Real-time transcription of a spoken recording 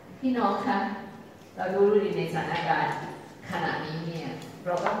พี่น้องคะเราดูดีในสถานการณ์ขณะนี้เนี่ยเร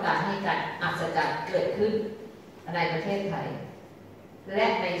าต้องการให้การอัศจรรย์เกิดขึ้นในประเทศไทยและ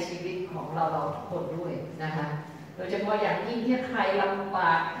ในชีวิตของเราทุกคนด้วยนะคะโดยเฉพาะอย่างยิ่งที่ใครลำบ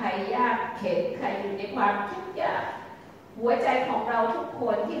ากใครยากเข็ญใครอยู่ในความทุกข์ยากหัวใจของเราทุกค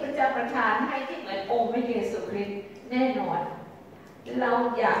นที่พระเจ้าประทานให้ที่เหมือนองค์พระเยซูคริสต์แน่นอนเรา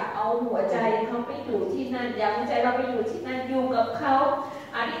อยากเอาหัวใจเขาไปอยู่ที่นั่นอยากหัวใจเราไปอยู่ที่นั่นอยู่กับเขา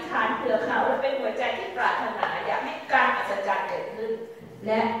อธิษฐานเผื่อเขาและเป็นหัวใจที่ปรารถนาอยากให้การอัศจรรย์เกิดขึ้นแ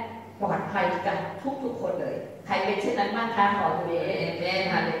ละปลอดภัยกันทุกคนเลยใครเป็นเช่นนั้นบ้างคะขอตัวเองแม่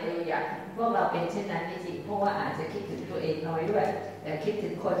ฮาเลลูยาพวกเราเป็นเช่นนั้นจริงๆเพราะว่าอาจจะคิดถึงตัวเองน้อยด้วยแต่คิดถึ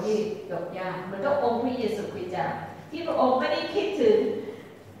งคนที่ตกยากเหมือนกับองค์พระเยซูคริสต์ที่พระองค์ไม่ได้คิดถึง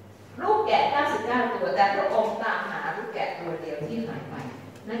ลูกแกะ99ตัวแต่พระองค์ตามหาลูกแกะตัวเดียวที่หายไป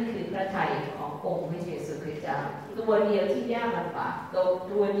นั่นคือพระทัยขององค์พระเยซูคริสต์ตัวเดียวที่ยากลำบาก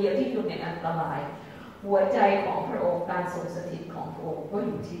ตัวเดียวที่อยู่ในอันตรายหัวใจของพระองค์การทรงสถิตของพระองค์ก็อ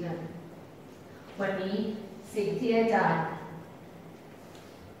ยู่ที่นั่นวันนี้สิ่งที่อาจารย์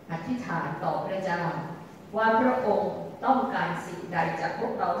อธิษฐานต่อพระเจ้าว่าพระองค์ต้องการสิ่งใดจากพว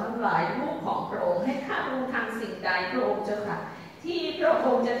กเราทั้งหลายลูกของพระองค์ให้ข้ารู้ทางสิ่งใดพระองค์เจ้าค่ะที่พระอ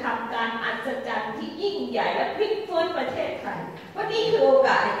งค์จะทำการอัศจรรย์ที่ยิ่งใหญ่และพลิกฟื้นประเทศไทยว่านี่คือโอก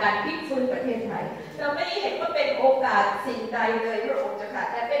าสในการพลิกฟื้นประเทศไทยเราไม่เห็นว่าเป็นโอกาสสิ่งใดเลยพระองค์เจ้าค่ะ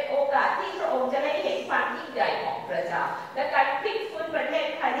แต่เป็นโอกาสที่พระองค์จะได้เห็นความยิ่งใหญ่ของพระเจ้าและการพลิกฟื้นประเทศ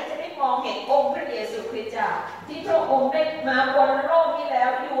ไทยที่จะได้มองเห็นองค์พระเยซูคริสต์เจ้าที่พระองค์ได้มาบนโลกนี้แล้ว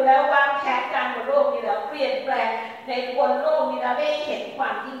อยู่แล้ววางแผนการบนโลกนี้แล้วเปลี่ยนแปลงในบนโลกนี้แล้วได้เห็นควา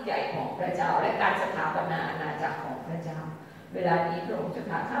มยิ่งใหญ่ของพระเจ้าและการสถาปนาอาณาจักรของพระเจ้าเวลานี้พระองค์จะ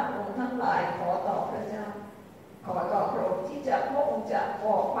ข้าพระองค์ทั้งหลายขอต่อพระเจ้าขอต่อพระองค์ที่จะพระองค์จะบ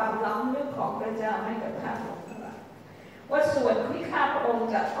อกความล้ำลึกของพระเจ้าให้กับข้าพระองค์ทั้งหลายว่าส่วนที่ข้าพระองค์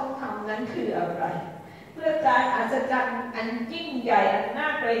จะต้องทำนั้นคืออะไรเพื่อการอัศจรรย์อันยิ่งใหญ่อันน่า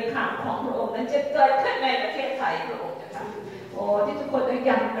เกรงขามของพระองค์นั้นจะเกิดขึ้นในประเทศไทยพระองค์จะทำโอ้ที่ทุกคนได้ย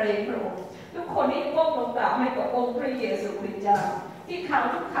ำเกรงพระองค์ทุกคนที่ก้มลงกราบให้กับองค์พระเยซูคริสต์เจ้าที่เขา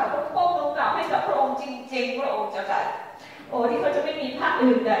ทุกเขาต้องก้มลงกราบให้กับพระองค์จริงๆพระองค์จะได้โอ้ที่เขาจะไม่มีพระ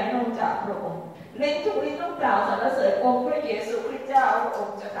อื่นใดนอกจากพระองค์เล่นทุกลิ้นต้องกล่าวสรรเสริญองค์พระเยซูคริสต์เจ้าพระอง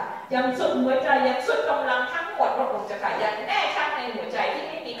ค์จะค่ะยังสุดหัวใจยังสุดกำลังทั้งหมดพระองค์จะค่ะยังแน่ชัดในหัวใจที่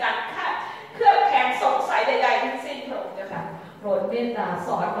ไม่มีการคาดเคลือบแคลงสงสัยใดๆทั้งสิ้นพระองค์จะค่ะโปรดเมตตาส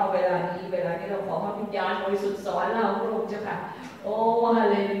อนเราเวลานี้เราขอพระวิญญาณบริสุทธิ์สอนเราพระองค์จะค่ะโอ้ฮา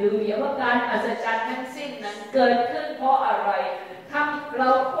เลลูยาว่าการอัศจรรย์ทั้งสิ้นนั้นเกิดขึ้นเพราะอะไรเรา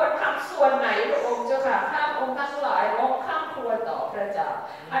ควรทำส่วนไหนพระองค์เจ้าค่ะข้าพระองค์ทั้งหลายร้องข้ามครวญต่อพระเจ้า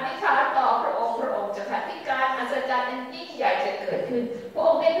อธิษฐานต่อพระองค์เจ้าค่ะที่การอัศจรรย์นั้นยิ่งใหญ่จะเกิดขึ้นพระอ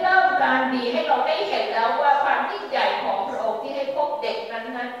งค์ได้เริ่มการดีให้เราได้เห็นแล้วว่าความยิ่งใหญ่ของพระองค์ที่ให้พวกเด็กนั้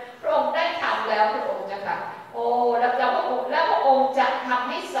นพระองค์ได้ทำแล้วพระองค์เจ้าค่ะโอ้แล้วพระองค์จะทำ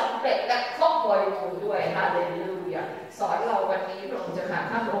ให้สำเร็จและครบบริบูรณ์ด้วยฮาเลลูยาสอนเราวันนี้พระองค์เจ้าค่ะ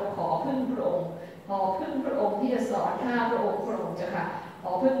ข้าพระองค์ขอพึ่งพระองค์ขอพึ่งพระองค์ที่จะสอนข้าพระองค์เจ้าค่ะข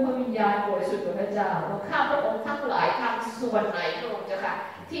อพึ่งพระวิญญาณบริสุทธิ์ของพระเจ้าเราข้าพระองค์ทั้งหลายทำส่วนไหนพระองค์เจ้าค่ะ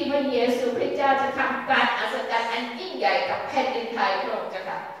ที่พระเยซูคริสต์เจ้าจะทำการอัศจรรย์อันยิ่งใหญ่กับแผ่นดินไทยพระองค์เจ้า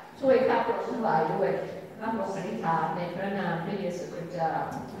ค่ะช่วยข้าพระองค์ทั้งหลายด้วยข้าพระองค์อธิษฐานในพระนามพระเยซูคริสต์เจ้า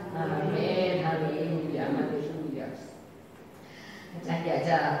อาเมนฮาเลลูยาฮาเลลูยาอาจารย์อยาก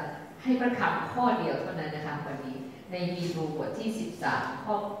จะให้พระคำข้อเดียวเท่านั้นนะคะวันนี้ในฮีบรูบทที่13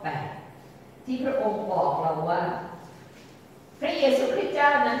ข้อ8ที่พระองค์บอกเราว่าพระเยซูคริสต์เจ้า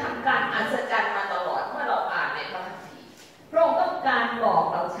นั้นทำการอัศจรรย์มาตลอดเมื่อเราอ่านในพระคัมภีร์พระองค์ต้องการบอก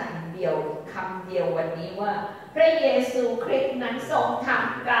เราฉันเดียวคำเดียววันนี้ว่าพระเยซูคริสต์นั้นทรงท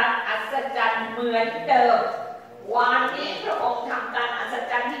ำการอัศจรรย์เหมือนเดิมวันนี้พระองค์ทำการอัศ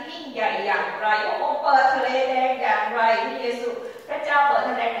จรรย์ที่ยิ่งใหญ่อย่างไรพระองค์เปิดทะเลแดงอย่างไรพระเยซูพระเจ้าเปิด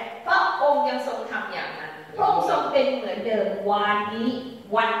ทะเลแดงพระองค์ยังทรงทำอย่างนั้นพระองค์ทรงเป็นเหมือนเดิมวันนี้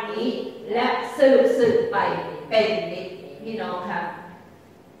และสืบไปเป็นนิจพี่น้องครับ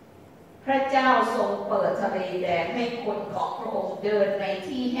พระเจ้าทรงเปิดทะเลแดงให้คนของพระองค์เดินใน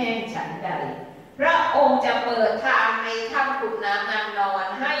ที่แห้งฉันใดพระองค์จะเปิดทางในถ้ำขุ่นน้ำนางนอน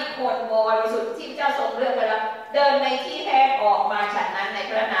ให้คนบริสุทธิ์ที่พระเจ้าทรงเลือกไปแล้วเดินในที่แห้งออกมาฉันนั้นใน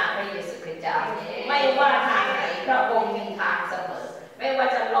พระนามพระเยซูคริสต์เจ้าไม่ว่าทางไหนพระองค์มีทางเสมอไม่ว่า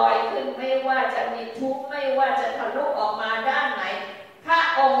จะลอยขึ้นไม่ว่าจะมีทุกข์ไม่ว่าจะทะลุออกมาด้านไหนพระ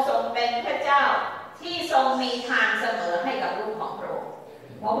องค์ทรงเป็นพระเจ้าที่ทรงมีทางเสมอให้กับลูกของพระองค์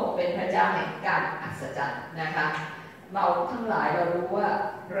เพราะพระองค์เป็นพระเจ้าแห่งการอัศจรรย์นะคะเราทั้งหลายเรารู้ว่า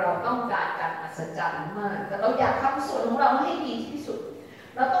เราต้องการการอัศจรรย์มากแต่เราอยากทำส่วนของเราให้ดีที่สุด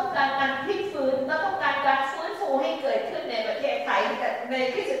เราต้องการการพลิกฟื้นเราต้องการการฟื้นฟูให้เกิดขึ้นในประเทศไท ทยใน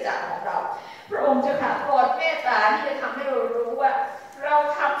คริสตจักรของเราพระองค์เจ้าค่ะโปรดเมตตาที่จะทำให้เรารู้ว่าเรา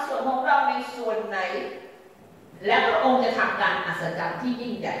ทำส่วนของเราในส่วนไหนและพระองค์จะทำการอัศจรรย์ที่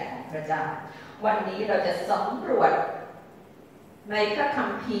ยิ่งใหญ่ของพระเจ้าวันนี้เราจะสำรวจในพระคัม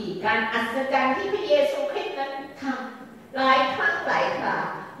ภีร์การอัศจรรย์ที่พระเยซูคริสต์นั้นทำหลายครั้งหลายครา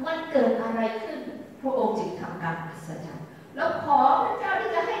มันเกิดอะไรขึ้นพระองค์จึงทำการอัศจรรย์แล้วขอพระเจ้า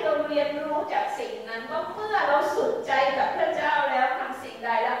ที่จะให้เราเรียนรู้จากสิ่งนั้นว่าเมื่อเราสุดใจกับพระเจ้าแล้วทำสิ่งใด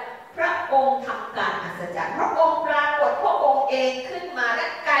แล้วพระองค์ทำการอัศจรรย์พระองค์ปรากฏพระองค์เองขึ้นมาและ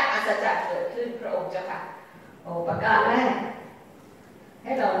การอัศจรรย์เกิดขึ้นพระองค์เจ้าค่ะประการแรกใ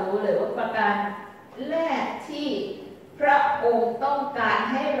ห้เรารู้เลยว่าประการแรกที่พระองค์ต้องการ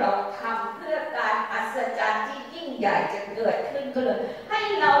ให้เราทำเพื่อการอัศจรรย์ที่ยิ่งใหญ่จะเกิดขึ้นก็เลยให้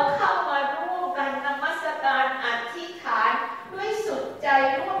เราเข้ามาร่วมกันนมัสการอธิษฐานด้วยสุดใจ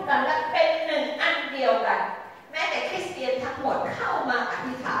ร่วมกันและเป็นหนึ่งอันเดียวกันแม้แต่คริสเตียนทั้งหมดเข้ามาอ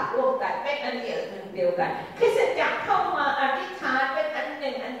ธิษฐานร่วมกันเป็นอันเดียวหนึ่งเดียวกันคริสตจักรเข้ามาอธิษฐานเป็นอันห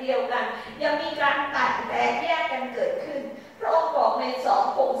นึ่งอันเดียวกันยังมีการตัดแบ่งแยกกันเกิดขึ้นพระองค์บอกใน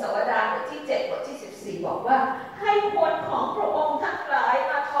2 พงศาวดารบทที่7บทที่14บอกว่าให้คนของพระองค์ทั้งหลาย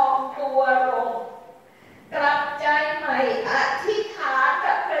มาทอมตัวลงกลับใจใหม่อธิษฐาน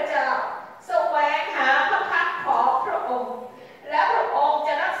กับพระเจ้าแสวงหาพระพักของพระองค์และพระองค์จ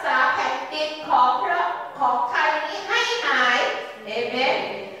ะรักษาแผ่นดินของไทยนี้ให้หายเอเมน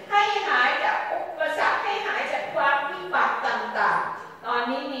ให้หายจากอุปสรรคให้หายจากความวิบัติต่างๆตอน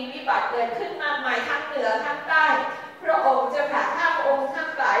นี้มีวิบัติเกิดขึ้นมาใหม่ทั้งเหนือทั้งใต้พระองค์จะผ่าข้าพระองค์ทั้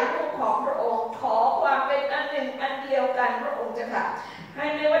งหลายลูกของพระองค์ขอความเป็นอันหนึ่งอันเดียวกันพระองค์จะผ่าให้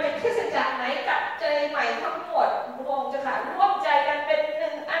ไม่ว่าจะคริสตจักรไหนกับใจใหม่ทั้งหมดพระองค์จะผ่าร่วมใจกันเป็นห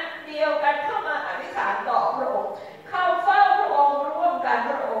นึ่งอันเดียวกันเข้ามาอธิษฐานต่อพระองค์เข้าเฝ้าพระองค์ร่วมกัน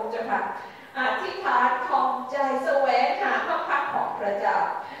พระองค์จะผ่าอธิษฐานทอมใจแสวงหาพระพักของพระเจ้า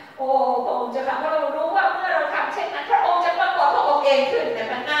พระองค์จะผ่าเพราะเรารู้ว่าเมื่อเราทำเช่นนั้นพระองค์จะปรากฏพระองค์เองขึ้นใน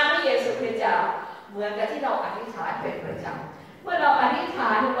พระนามพระเยซูคริสต์เจ้าเหมือนกับที่เราอธิษฐานเป็นประจำเมื่อเราอธิษฐ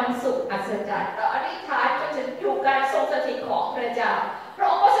านวันศุกร์อัศจรรย์เราอธิษฐานจนถึงอยู่การทรงสถิตของพระเจ้าพระ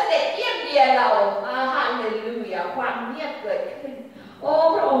องค์ก็เสด็จเยี่ยมเยียนเราฮาเลลูยาความเงียบเกิดขึ้น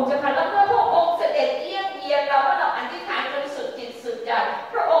พระองค์จะผ่านแล้วเมื่อพระองค์เสด็จเยี่ยมเยียนเราเมื่อเราอธิษฐานจนสุดจิตสุดใจ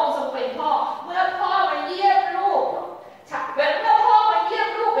พระองค์ทรงเป็นพ่อเมื่อพ่อมาเยี่ยมลูกเมื่อพ่อมาเยี่ยม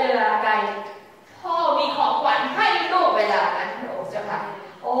ลูกเวลาใดพ่อมีของขวัญให้ลูกเวลานั้นพระองค์จะผ่าน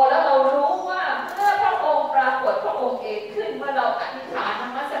แล้วเรารู้ว่าเมื่อพระองค์ปรากฏพระองค์เองขึ้นเมื่อเราอธิษฐานน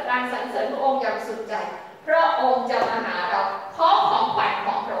มัสการสรรเสริญพระองค์อย่างสุดใจพระองค์จะมาหาเราพร้อมของขวัญข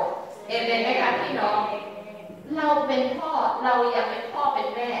องพระองค์เอเมนไหมคะพี่น้องเราเป็นพ่อเรายังเป็นพ่อเป็น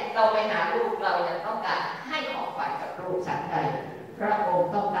แม่เราไปหาลูกเรายังต้องการให้ของขวัญกับลูกฉันใดพระองค์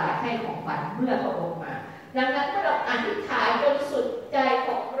ต้องการให้ของขวัญเมื่อพระองค์มาดังนั้นเมื่อเราอธิษฐานจนสุดใจข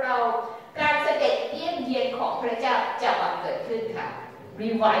องเราการเสด็จเยี่ยมเยียนของพระเจ้าจะบังเกิดขึ้นค่ะ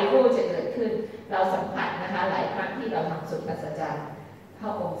Revival จะเกิดขึ้นเราสัมผัสนะคะหลายครั้งที่เราทำสุดอัศจรรย์พร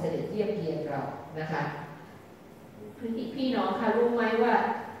ะองค์เสด็จเยี่ยมเยียนเรานะคะพี่น้องคะรู้ไหมว่า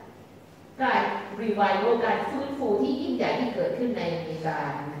การ Revival การฟื้นฟูที่ยิ่งใหญ่ที่เกิดขึ้นในอเมริกา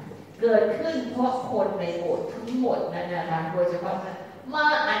เกิดขึ้นเพราะคนในโบสถ์ทั้งหมดนั้นนะคะโดยเฉพาะมา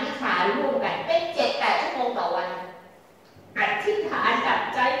อธิษฐานร่วมกันเป็น 7-8 ชั่วโมงต่อวันอธิษฐานกับ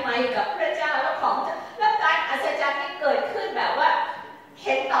ใจใหม่กับพระเจ้าแล้วการอัศจรรย์ที่เกิดขึ้นแบบว่าเ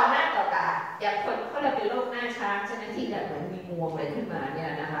ห็นต่อหน้าต่อตาอย่างคนเขาเราเป็นโรคหน้าช้างใช่ไหมที่แบบเหมือนมีงวงอะไรขึ้นมาเนี่ย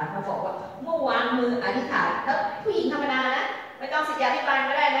นะคะเขาบอกว่าเมื่อวางมืออธิษฐานแล้วผู้หญิงธรรมดานะไม่ต้องศิษยาภิบาล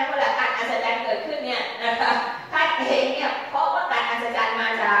ก็ได้นะเวลาการอัศจรรย์เกิดขึ้นเนี่ยนะคะถ้าเองเนี่ยเพราะว่าการอัศจรรย์มา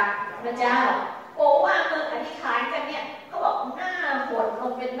จากพระเจ้าวางมืออธิษฐานกันเนี่ยเขาบอกหน้าหดล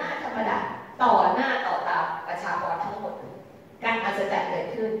งเป็นหน้าธรรมดาต่อหน้าต่อตาประชากรทั้งหมดการอัศจรรย์เกิด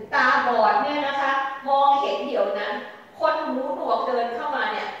ขึ้นตาบอดเนี่ยนะคะมองเห็นเดี๋ยวนั้นคนหูหนวกเดินเข้ามา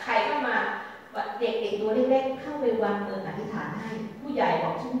เนี่ยใครเข้ามาเด็กๆตัวเล็กๆเข้าไปวางมืออธิษฐานให้ผู้ใหญ่บ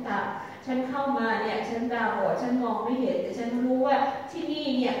อกฉันเข้ามาเนี่ยฉันตาบอดฉันมองไม่เห็นแต่ฉันรู้ว่าที่นี่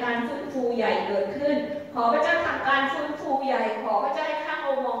เนี่ยการฟื้นฟูใหญ่เกิดขึ้นขอพระเจ้าทำการฟื้นฟูใหญ่ขอพระเจ้าให้ข้างเร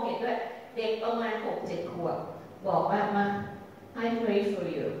ามองเห็นด้วยเด็กประมาณ 6-7 ขวบบอกว่ามา I pray for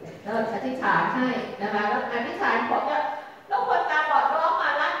you แล้วอธิษฐานให้นะคะแล้วอธิษฐานขอจะแล้วคนตาบอดร้องมา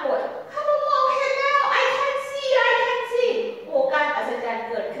ลั่นโบสถ์เขามองเห็นแล้ว I can see การอัศจรรย์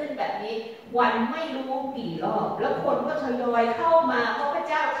เกิดขึ้นแบบนี้วันไม่รู้กี่รอบแล้วคนก็ทยอยเข้ามาเพราะพระ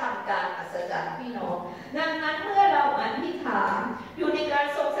เจ้าทำการอัศจรรย์พี่น้องดังนั้นเมื่อเราอธิษฐานอยู่ในการ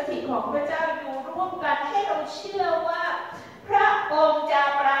ทรงสถิตของพระเจ้าอยู่ร่วมกันให้เราเชื่อว่าพระองค์จะ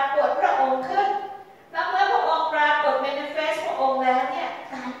ปรากฏพระองค์ขึ้นแล้วเมื่อพระองค์ปรากฏmanifestพระองค์แล้วเนี่ย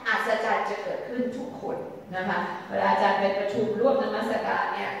การอัศจรรย์จะเกิดขึ้นทุกคน นะคะเวลาอาจารย์ไปประชุมร่วมนมัสการ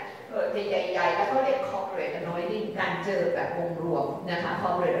เนี่ยใหญ่ๆแล้วเขาเรียก corporate anointing การเจอแบบวงรวมนะคะ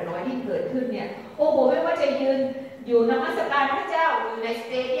corporate anointing เกิดขึ้นเนี่ยโอ้โหไม่ว่าจะยืนอยู่นมัสการพระเจ้าอยู่ในส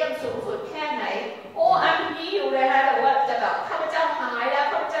เตเดียมสูงสุดแค่ไหนโอ้อันนี้อยู่เลยนะแต่ว่าจะแบบข้าพเจ้าหายแล้ว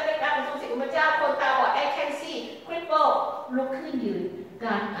ข้าพเจ้าได้การทรงสิทธิ์ของพระเจ้าคนตาบอด I can see cripple ลุกขึ้นยืนก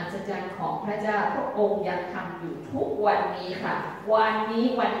ารอัศจรรย์ของพระเจ้าพระองค์ยังทำอยู่ทุกวันนี้ค่ะวันนี้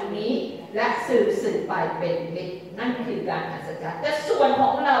และสืบไปเป็นนิจนั่นคือการอัศจรรย์แต่ส่วนขอ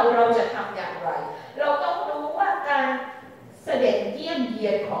งเราจะทำอย่างไรเราต้องรู้ว่าการเสด็จเยี่ยมเยี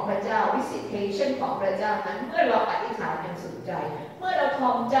ยนของพระเจ้า visitation ของพระเจ้านั้นเมื่อเราอธิษฐานอย่างสุดใจเมื่อเราถ่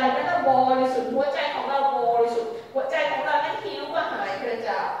อมใจและเราบริสุทธิ์หัวใจของเราบริสุทธิ์หัวใจของเรานั้นหิวกระหายพระเ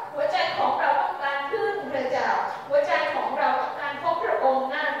จ้าหัวใจของเราต้องการพึ่งพระเจ้าหัวใจของเราต้องการพบพระองค์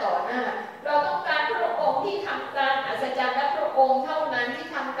หน้าต่อหน้าเราต้องการพระองค์ที่ทำการอัศจรรย์และพระองค์เท่านั้นที่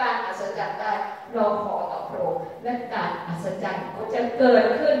ทำการอัศจรรย์ได้เราขอต่อพระองค์และการอัศจรรย์ก็จะเกิด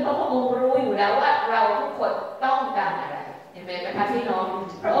ขึ้นเพราะพระองค์รู้อยู่แล้วว่าเราทุกคนต้องการอะไรเห็นไหมคะพี่น้อง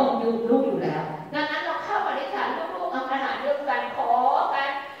พระองค์รู้อยู่แล้วดังนั้นเราเข้าอธิษฐานลูกๆอาหารเรื่องการขอการ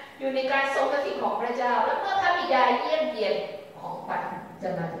อยู่ในการทรงสถิตของพระเจ้าแล้วเมื่อพระบิดาเยี่ยมเยียนของขวัญจะ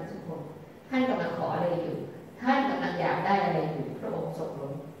มาถึงทุกคนท่านกำลังขออะไรอยู่ท่านกำลังอยากได้อะไรอยู่พระองค์ทรง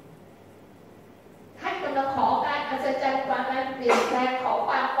รู้ท่านกำลังขอการอัศจรรย์ความการเปลี่ยนแปลงขอค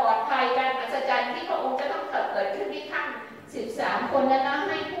วามปลอดภัยการอัศจรรย์ที่พระองค์จะต้องเกิดขึ้นที่ท่าน13 คนนั้น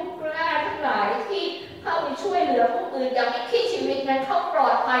ให้ผู้กล้าทั้งหลายที่เข้าไปช่วยเหลือผู้อื่นอย่างไม่คิดชีวิตนั้นเขาปลอ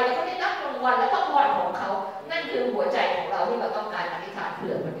ดภัยและเขาได้รับรางวัลและพักผ่อนของเขานั่นคือหัวใจของเราที่เราต้องการอธิษฐานเ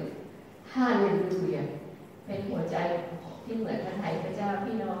ผื่อคนอื่นฮาเลลูยาเป็นหัวใจที่เหมือนพระทัยพระเจ้า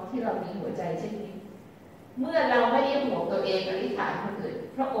พี่น้องที่เรามีหัวใจเช่นนี้เมื่อเราไม่ได้ห่วงตัวเองอธิษฐานคนอื่น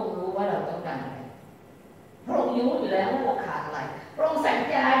พระองค์รู้ว่าเราต้องการอะไรพระองค์รู้อยู่แล้วว่าเราขาดอะไรพระองค์สัญ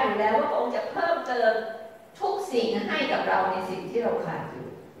ญาอยู่แล้วว่าพระองค์จะเพิ่มเติมทุกสิ่งให้กับเราในสิ่งที่เราขาดอยู่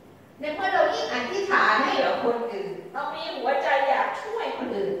ในเมื่อเรายิ่งอธิษฐานให้กับคนอื่นเรามีหัวใจอยากช่วยคน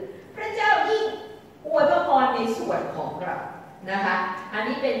อื่นพระเจ้ายิ่งอวยพรในส่วนของเรานะคะอัน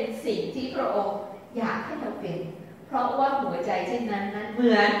นี้เป็นสิ่งที่พระองค์อยากให้เราเป็นเพราะว่าหัวใจเช่นนั้นเห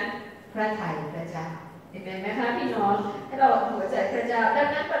มือนพระทัยพระเจ้าเห็นไหมคะพี่น้องให้เราหัวใจพระเจ้าดัง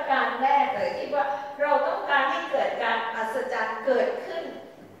นั้นประการแรกเลยที่ว่าเราต้องการให้เกิดการอัศจรรย์เกิดขึ้น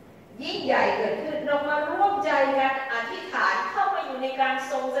ยิ่งใหญ่เกิดขึ้นเรามาร่วมใจกันอธิษฐานเข้ามาอยู่ในการ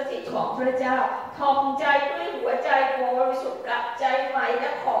ทรงสถิตของพระเจ้าถ่อมใจด้วยหัวใจบริสุทธิ์กับใจใหม่และ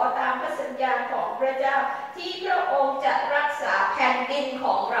ขอตามพระสัญญาของพระเจ้าที่พระองค์จะรักษาแผ่นดินข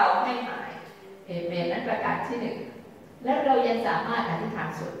องเราให้หายเอเมนนั้นประการที่ 1และเรายังสามารถอธิษฐาน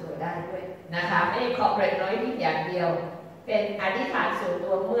ส่วนตัวได้ด้วยนะคะไม่ได้ขอเปรตน้อยนิดอย่างเดียวเป็นอธิษฐานส่วนตั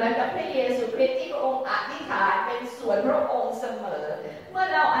วเหมือนกับพระเยซูคริสต์ที่พระองค์อธิษฐานเป็นส่วนพระองค์เสมอเมื่อ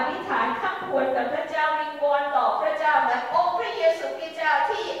เราอธิษฐานข้ามควรกับพระเจ้าวิงวอนต่อพระเจ้าเหมือนองค์พระเยซูคริสต์เจ้า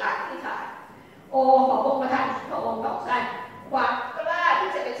ที่อธิษฐานโอ้ขอพระองค์ประทานพระองค์ต้องการความกล้าที่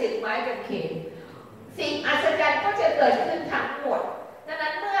จะไปติดไม้กางเขนสิ่งอัศจรรย์ก็จะเกิดขึ้นทั้งหมดดังนั้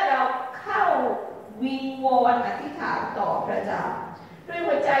นเมื่อเราเข้าวิงวอนอธิษฐานต่อพระเจ้าด้วย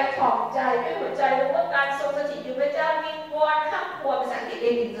หัวใจถ่อมใจด้วยหัวใจรู้ว่าการทรงสถิตอยู่พระเจ้าวิงวอนข้ามควรภาษาอังกฤษเรี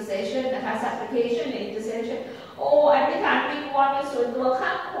ยก intercession นะคะ supplication และ intercession โอ้อธิษฐานวิงวอนในส่วนตัวข้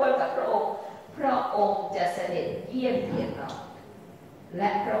ามควรกับพระองค์พระองค์จะเสด็จเยี่ยมเยียนเราและ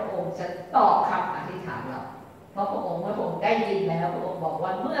พระองค์จะตอบคำอธิษฐานเราเพราะพระองค์เมื่อพระองค์ได้ยินแล้วพระองค์บอกว่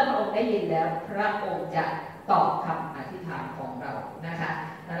าเมื่อพระองค์ได้ยินแล้วพระองค์จะตอบคำอธิษฐานของเรานะคะ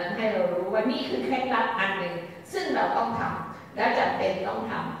ดังนั้นให้เรารู้ว่านี่คือเคล็ดลับอันหนึ่งซึ่งเราต้องทำและจำเป็นต้อง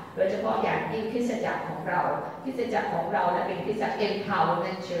ทำโดยเฉพาะอย่างยิ่งคริสตจักรของเราและเป็นคริสตจักร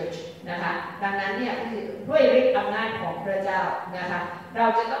Empowerment Church นะคะดังนั้นเนี่ยคือด้วยฤทธิ์อำนาจของพระเจ้านะคะเรา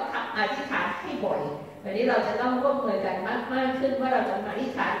จะต้องทำอธิษฐานให้บ่อยวันนี้เราจะต้องร่วมมือกันมากขึ้นว่าเราจะมาอธิ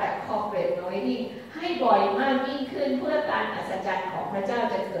ษฐานแบบ corporate anointing ให้บ่อยมากยิ่งขึ้นเพื่อการอัศจรรย์ของพระเจ้า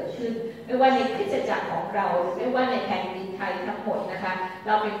จะเกิดขึ้นไม่ว่าในคริสตจักรของเราหรือไม่ว่าในแผ่นดินไทยทั้งหมดนะคะเ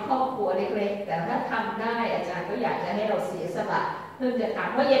ราเป็นครอบครัวเล็กๆแต่ถ้าทำได้อาจารย์ก็อยากจะให้เราเสียสละเพื่อจะท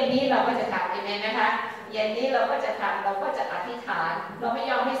ำเพราะเย็นนี้เราก็จะทำเองนะคะเย็นนี้เราก็จะทำเราก็จะอธิษฐานเราไม่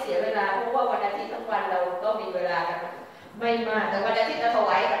ยอมให้เสียเวลาเพราะว่าวันอาทิตย์ทั้งวันเราก็มีเวลากันไม่มากแต่วันอาทิตย์เราถว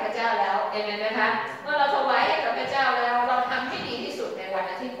ายกับพระเจ้าแล้วเองนะคะเมื่อเราถวายให้กับพระเจ้าแล้วเราทำให้ดีที่สุดในวัน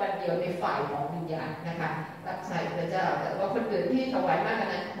อาทิตย์วันเดียวในฝ่ายของวิญญาณนะคะรับใช้พระเจ้าแต่ว่าคนอื่นที่ถวายมากกว่า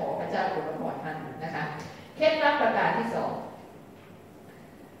นั้นขอพระเจ้าอวยพรท่านนะคะเคล็ดลับประการที่ 2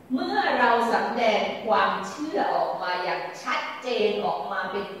เมื่อเราสำแดงความเชื่อออกมาอย่างชัดเจนออกมา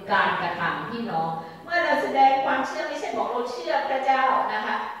เป็นการกระทำพี่น้องเมื่อเราแสดงความเชื่อไม่ใช่บอกเราเชื่อพระเจ้านะค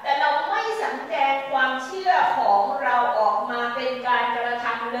ะแต่เราไม่สำแดงความเชื่อของเราออกมาเป็นการกระท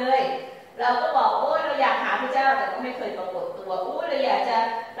ำเลยเราก็บอกโอ้ยเราอยากหา เคยปรากฏตัวเราอยากจะ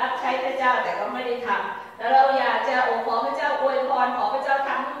รับใช้พระเจ้าแต่ก็ไม่ได้ทำแล้วเราอยากจะขอพระเจ้าอวยพรขอพระเจ้าท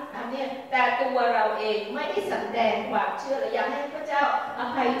ำเนี่ยแต่ตัวเราเองไม่ได้แสดงความเชื่ออยากให้พระเจ้าอ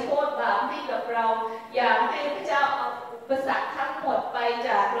ภัยโทษบาปให้กับเราอยากให้พระเจ้าเอาอุปสรรคทั้งหมดไปจ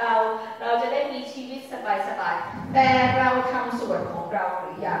ากเราจะได้มีชีวิตสบายๆแต่เราทำส่วนของเราห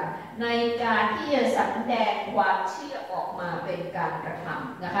รือยังในการที่จะแสดงความเชื่อออกมาเป็นการกระท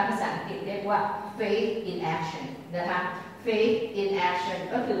ำนะคะภาษาอังกฤษเรียกว่า faith in action นะคะ faith in action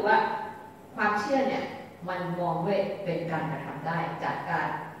ก็คือว่าความเชื่อเนี่ยมันมองว่าเป็นการกระทำได้จากการ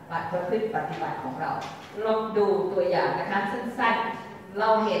ประพฤติปฏิบัติของเราลองดูตัวอย่างนะคะสั้นๆเรา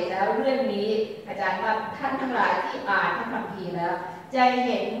เห็นแล้วเรื่องนี้อาจารย์ว่าท่านทั้งหลายที่อ่านพระคัมภีร์แล้วจะเ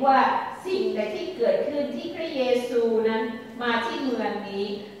ห็นว่าสิ่งใดที่เกิดขึ้นที่พระเยซูนั้นมาที่เมืองนี้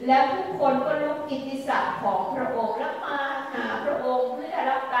แล้วทุกคนก็รู้กิตติศักดิ์ของพระองค์และมาหาพระองค์เพื่อได้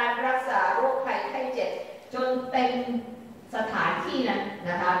รับการรักษาโรคภัยไข้เจ็บจนเต็มสถานที่นั้น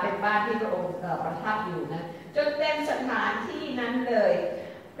นะคะเป็นบ้านที่พระองค์ประทับอยู่นะจนเต็มสถานที่นั้นเลย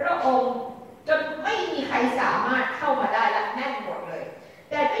พระองค์จนไม่มีใครสามารถเข้ามาได้และแน่นหมดเลย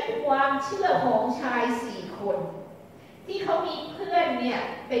แต่ด้วยความเชื่อของชาย4 คนที่เขามีเพื่อนเนี่ย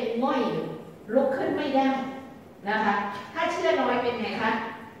เป็นง่อยอยู่ลุกขึ้นไม่ได้นะคะถ้าเชื่อน้อยเป็นไงคะ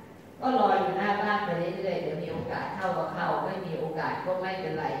ก็รออยู่หน้าบ้านไปเรื่อยๆเดี๋ยวมีโอกาสเข้าก็เข้าไม่มีโอกาสก็ไม่เป็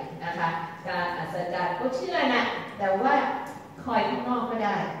นไรนะคะการอัศจรรย์ก็เชื่อนะแต่ว่าคอยข้างนอกก็ไ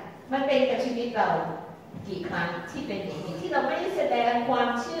ด้มันเป็นกับชีวิตเรากี่ครั้งที่เป็นอย่างนี้ที่เราไม่ได้แสดงความ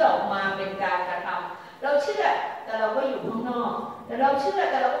เชื่อออกมาเป็นการกระทำเราเชื่อแต่เราก็อยู่ข้างนอกแต่เราเชื่อ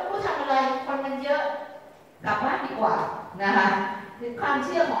แต่เราก็ไม่รู้ทำอะไรคนมันเยอะกลับบ้านดีกว่านะคะความเ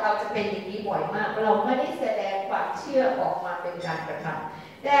ชื่อของเราจะเป็นอย่างนี้บ่อยมากเราไม่ได้แสดงความเชื่อออกมาเป็นการกระท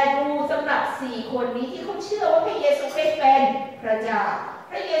ำแต่ดูสำหรับ4 คนนี้ที่เขาเชื่อว่าพระเยซูคริสต์เป็นพระเจ้า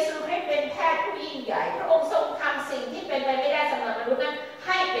พระเยซูคริสต์เป็นแพทย์ผู้ยิ่งใหญ่พระองค์ทรงทำสิ่งที่เป็นไปไม่ได้สำหรับมนุษย์นั้นใ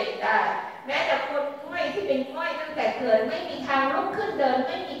ห้เป็นได้แม้แต่คนง่อยที่เป็นง่อยตั้งแต่เกิดไม่มีทางลุกขึ้นเดินไ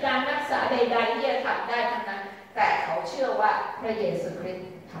ม่มีการรักษาใดๆที่จะทำได้ทั้งนั้นแต่เขาเชื่อว่าพระเยซูคริสต์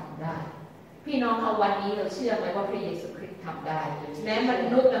ทำได้พี่น้องคะวันนี้เราเชื่อไหมว่าพระเยซูคริสต์ทำได้แม้ม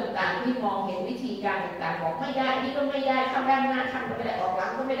นุษย์ต่างๆที่มองเห็นวิธีการต่างๆบอกไม่ได้นี่ก็ไม่ได้ข้างด้านหน้าทำก็ไม่ได้ออกหลั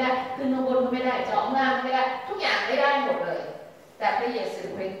งก็ไม่ได้ขึ้นข้างบนก็ไม่ได้จอดล่างก็ไม่ได้ทุกอย่างไม่ได้หมดเลยแต่พระเยซู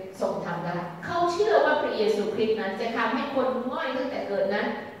คริสต์ทรงทำได้เขาเชื่อว่าพระเยซูคริสต์นั้นจะทำให้คนง่อยตั้งแต่เกิดนั้น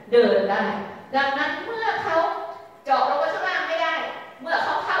เดินได้ดังนั้นเมื่อเขาเจาะลงไปข้างล่างไม่ได้เมื่อเข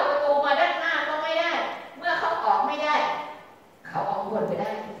าเข้าประตูมาด้านหน้าก็ไม่ได้เมื่อเขาออกไม่ได้เขาออกบนไปได้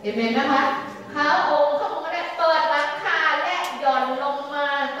เห็นไหมนะคะเขาองค์เขาบอกว่าได้เปิดหลังคาและหย่อนลงมา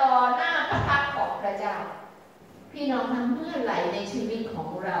ต่อหน้าพระพักตร์ของพระเจ้าพี่น้องทั้งเมื่อไหร่ในชีวิตของ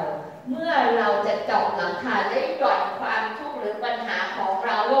เราเมื่อเราจะเจาะหลังคาและหย่อนความทุกข์หรือปัญหาของเ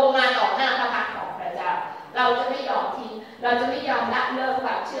ราลงมาต่อหน้าพระพักตร์ของพระเจ้าเราจะไม่ยอมทิ้งเราจะไม่ยอมละเลิกคว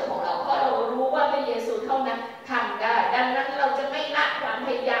ามเชื่อของเราเพราะเรารู้ว่าพระเยซูเท่านั้นทำได้ดังนั้นเราจะไม่ละความพ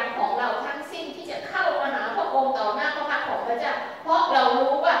ยายามของเราทั้งสิ้นที่จะเข้ามาหาพระองค์ต่อหน้าพระพักตร์ของพระเจ้าเพราะเรา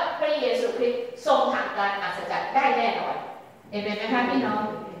รู้ว่าพระเยซูคริสต์ทรงทำการอัศจรรย์ได้แน่นอนเห็นไหมคะพี่น้อง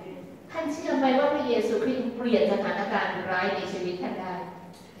ท่านเชื่อไหมว่าพระเยซูคริสต์เปลี่ยนสถานการณ์ร้ายในชีวิตท่านได้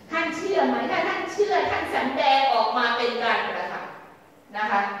ท่านเชื่อไหมถ้าท่านเชื่อท่านแสดงออกมาเป็นการกระทำนะ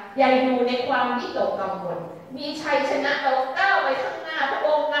คะอย่าอยู่ในความวิตกกังวลมีชัยชนะเราก้าวไปข้างหน้าพระอ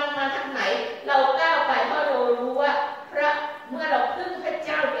งค์นำมาทางไหนเราก้าวไปเพราะเรารู้ว่าเมื่อเราพึ่งพระเ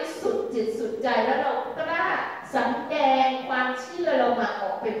จ้าด้วยสุดจิตสุดใจแล้วเรากล้าสำแดงความเชื่อเรามาออ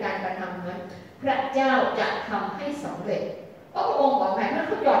กเป็นการกระทำนั้นพระเจ้าจะทำให้สำเร็จเพราะพระองค์บอกแม่เมื่อเ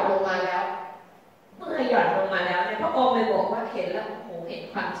ขาหย่อนลงมาแล้วเมื่อหย่อนลงมาแล้วเนี่ยพระองค์เลยบอกว่าเห็นแล้วโอ้โหเห็น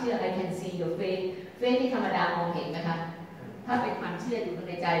ความเชื่อ I can see your faith faith ที่ธรรมดามองเห็นนะคะถ้าเป็นความเชื่ออยู่ใ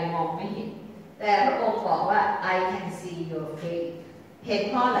นใจมองไม่เห็นแต่พระองค์บอกว่า I can see your faith เห็น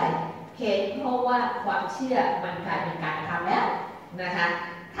เพราะอะไรเห็นเพราะว่าความเชื่อมันกลายเป็นการทำแล้วนะคะ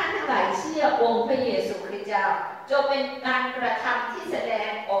ท่านทั้งหลายเชื่อองค์พระเยซูคริสต์เจ้าจะเป็นการกระทำที่แสดง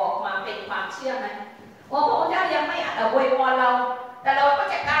ออกมาเป็นความเชื่อไหมพระองค์เจ้ายังไม่อวยพรเราแต่เราก็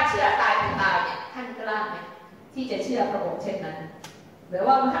จะกล้าเชื่อตายเป็นตายเนี่ยท่านกล้าไหมที่จะเชื่อพระองค์เช่นนั้นหรือ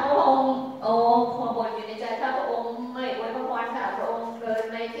ว่าถ้าพระองค์ขอบ่นอยู่ในใจถ้าพระองค์ไม่อวยพรค่ะพระองค์เดิน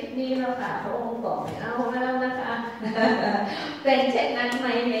ในคลิปนี้แล้วค่ะพระองค์บอกไม่เอาแล้วนะคะเป็นเช่นนั้นไหม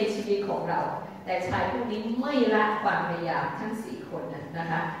ในชีวิตของเราแต่ชายพวกนี้ไม่ละความพยายามทั้ง4 คนนั้นนะ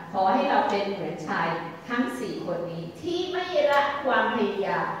คะขอให้เราเป็นเหมือนชายทั้ง4 คนนี้ที่ไม่ละความพยาย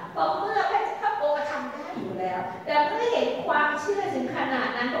ามเพราะเมื่อพระองค์ทำได้อยู่แล้วแต่เมื่อเห็นความเชื่อถึงขนาด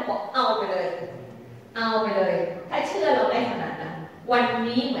นั้นก็บอกเอาไปเลยถ้าเชื่อเราได้ขนาดนั้นวัน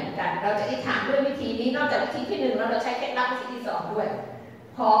นี้เหมือนกันเราจะอธิษฐานด้วยวิธีนี้นอกจากวิธีที่1แล้วเราใช้เคล็ดลับวิธีที่2ด้วย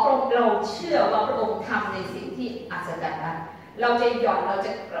ข อพระองค์เราเชื่อว่าพระองค์ทำในสิ่งที่อัศจรรย์ได้เราจะหย่อนเราจ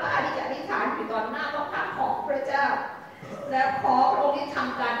ะกล้าที่จะอธิษฐานอยู่ต่อหน้าพระพักตร์ของพระเจ้าและขอพระองค์ที่ท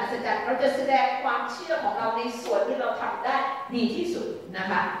ำการอัศจรรย์เราจะแสดงความเชื่อของเราในส่วนที่เราทำได้ดีที่สุดนะ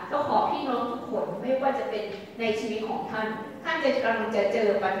คะก็ขอพี่น้องทุกคนไม่ว่าจะเป็นในชีวิตของท่านจะกำลังจะเจอ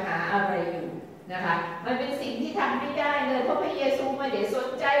ปัญหาอะไรอยู่นะคะมันเป็นสิ่งที่ทำไม่ได้เลยเพราะพระเยซูไม่ได้สน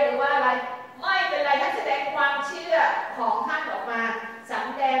ใจหรือว่าอะไรไม่เป็นไรท่านแสดงความเชื่อของท่านออกมาส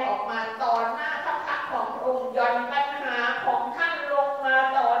ำแดงออกมาต่อหน้าพระพักตร์ของพระองค์ย่อนปัญหาของท่านลงมา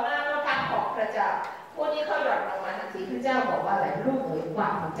ต่อหน้าพระพักตร์ของพระเจ้าพวกนี้เขาหย่อนลงมาทันทีพระเจ้าบอกว่าอะไรลูกเอ๋ยควา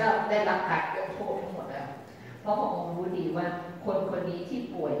มของเจ้าได้รับการยกโทษทั้งหมดแล้วเพราะพระองค์รู้ดีว่าคนคนนี้ที่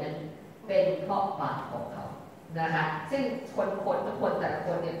ป่วยนั้นเป็นเพราะบาปของเขานะคะซึ่งคนทุกคนแต่ละค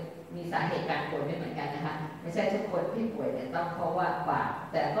นเนี่ยมีสาเหตุการป่วยไม่เหมือนกันนะคะไม่ใช่ทุกคนที่ป่วยเนี่ยต้องเพราะว่าบาป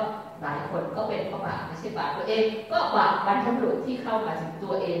แต่ก็หลายคนก็เป็นเพราะบาปไม่ใช่บาปตัวเองก็บาปบรรพบุรุษที่เข้ามาถึงตั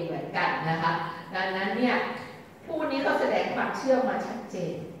วเองเหมือนกันนะคะดังนั้นเนี่ยผู้นี้เขาแสดงความเชื่อมาชัดเจ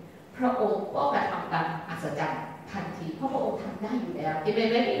นพระองค์ก็กระทำการอัศจรรย์ทันทีเพราะพระองค์ทำได้อยู่แล้วเห็นไ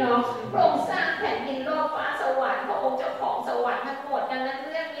หมพี่น้องพระองค์สร้างแผ่นดินโลกฟ้าสวรรค์พระองค์เจ้าของสวรรค์ทั้งหมดดังนั้นเ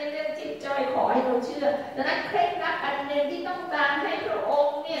รื่องนี้เรื่องจิตใจขอให้เราเชื่อดังนั้นเคล็ดลับอันหนึ่งที่ต้องการให้พระอง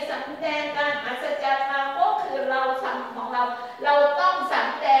ค์เนี่ยสำแดงการอัศจรรย์มาก็คือเราทำของเราต้องส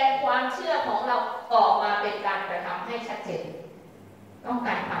ำแดงความเชื่อของเราออกมาเป็นการกระทำให้ชัดเจนต้องก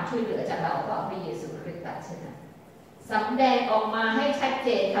ารความช่วยเหลือจากเราก็เอาพระเยซูคริสต์ตัดเช่นนั้นสำแดงออกมาให้ชัดเจ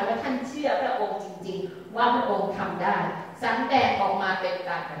นค่ะว่าท่านเชื่อพระองค์จริงๆว่าพระองค์ทำได้สำแดงออกมาเป็น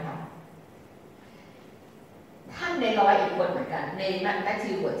การกระทำท่านในร้อยอีกคนเหมือนกันในมัท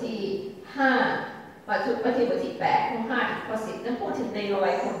ธิวบทที่5มัทธิวบทที่8ข้อ5ถึงข้อ10นั้นพูดถึงในร้อ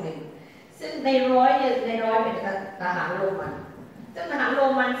ยคนหนึ่งซึ่งในร้อยเป็นทหารโรมันซึ่งทหารโร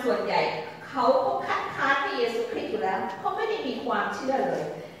มันส่วนใหญ่เขาก็คัดค้านพระเยซูคริสต์อยู่แล้วเขาไม่ได้มีความเชื่อเลย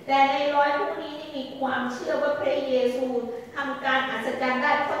แต่ในร้อยพวกนี้นี่มีความเชื่อว่าพระเยซูทำการอัศจรรย์ไ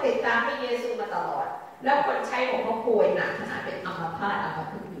ด้เพราะติดตามพระเยซูมาตลอดแล้วคนใช้ของเขาป่วยหนักขนาดเป็นอัมพาต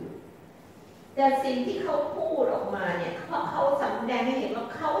อยู่แต่สิ่งที่เขาพูดออกมาเนี่ยเพราะเขาสำแดงให้เห็นว่า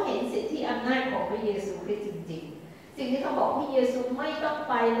เขาเห็นสิทธิอำนาจของพระเยซูคริสต์จริงๆสิ่งที่เขาบอกพระเยซูไม่ต้อง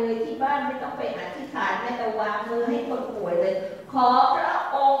ไปเลยที่บ้านไม่ต้องไปอธิษฐานแม้แต่วางมือให้คนป่วยเลยขอพระ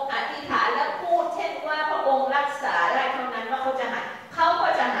องค์อธิษฐานและพูดเช่นว่าพระองค์รักษาได้เท่านั้นว่าเขาจะหายเขาก็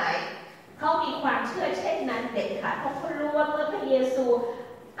จะหายเขามีความเชื่อเช่นนั้นเด็ดขาดเพราะเขารู้ว่าเมื่อพระเยซู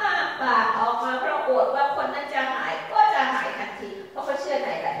อ้าปากออกมาประกาศว่าคนนั้นจะหายก็จะหายทันทีเพราะเขาเชื่อใน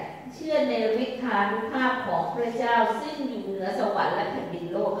อะไรเชื่อในฤทธานุภาพของพระเจ้าซึ่งอยู่เหนือสวรรค์และแผ่นดิน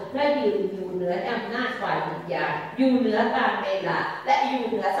โลกและอยู่เหนืออำนาจฝ่ายวิญญาณอยู่เหนือการเวลาและอยู่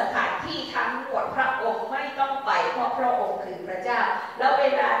เหนือสถานที่ทั้งหมดพระองค์ไม่ต้องไปเพราะพระองค์คือพระเจ้าแล้วเว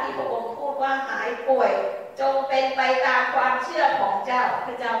ลาที่พระองค์พูดว่าหายป่วยจงเป็นไปตามความเชื่อของเจ้าพ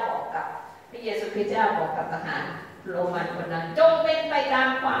ระเจ้าบอกกับพระเยซูคริสต์เจ้าบอกกับทหารโรมันคนนั้นจงเป็นไปตาม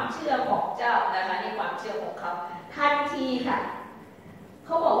ความเชื่อของเจ้านะคะนี่ความเชื่อของเขาทันทีค่ะเข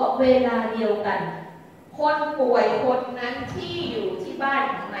าบอกว่าเวลาเดียวกันคนป่วยคนนั้นที่อยู่ที่บ้าน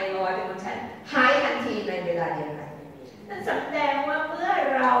ของนายลอยเป็นคนใช้หายทันทีในเวลาเดียวกันนั่นแสดงว่าเมื่อ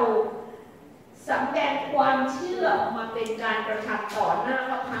เราสำแดงความเชื่อออกมาเป็นการกระทำต่อหน้า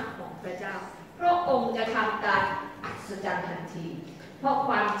พระพักตร์ของพระเจ้าพระองค์จะทำการอัศจรรย์ทันทีเพราะค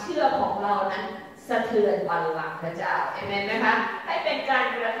วามเชื่อของเรานั้นสะเทือนบัลลังก์พระเจ้าเอเมนไหมคะให้เป็นการ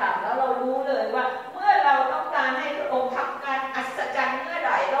กระทำแล้วเรารู้เลยว่าเมื่อเราต้องการให้พระองค์ทำการอัศจรรย์เมื่อไห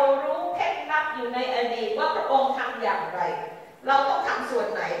ร่เรารู้เคล็ดลับอยู่ในอดีตว่าพระองค์ทำอย่างไรเราต้องทำส่วน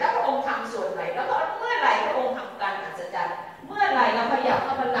ไหนแล้วพระองค์ทำส่วนไหนแล้วก็เมื่อไหร่พระองค์ทำการอัศจรรย์เมื่อไหร่เราขยับพ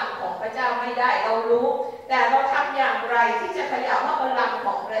ระบัลลังก์ของพระเจ้าไม่ได้เรารู้แต่เราทำอย่างไรที่จะขยับพระบัลลังก์ข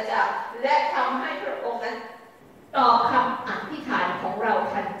องพระเจ้าและทำให้พระองค์นั้นตอบคำอธิษฐานของเรา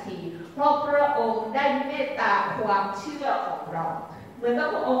ทันทีเพราะพระองค์ได้เมตตาความเชื่อของเราเหมือนกับ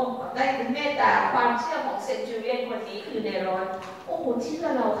พระองค์ได้เมตตาความเชื่อของเซนจูเรียนคนนี้คือในร้อนโอ้โหเชื่อ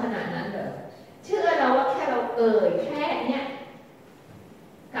เราขนาดนั้นเหรอเชื่อเราว่าแค่เราแค่เนี้ย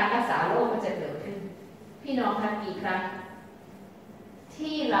การรักษาโรคมันจะเกิดขึ้นพี่น้องคะกี่ครั้ง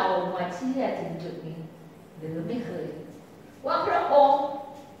ที่เรามาเชื่อถึงจุดนี้หรือไม่เคยว่าพระองค์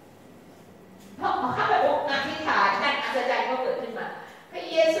เพราะข้าพระองค์อธิษฐานการอัศจรรย์ก็เกิดขึ้นมาพระ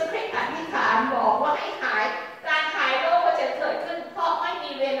เยซูคริสต์อธิษฐานบอกว่าให้หายการหายโรคก็จะเกิดขึ้นเพราะไม่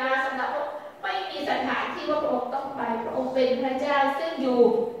มีเวลาสำหรับไม่มีสถานที่ว่าพระองค์ต้องไปพระองค์เป็นพระเจ้าซึ่งอยู่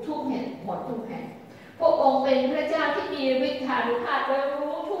ทุกแห่งหมดทุกแห่งพระองค์เป็นพระเจ้าที่มีฤทธานุภาพและ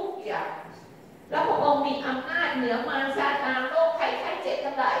รู้ทุกอย่างแล้วพระองค์มีอำนาจเหนือมารซาตานโรคภัยไข้เจ็บ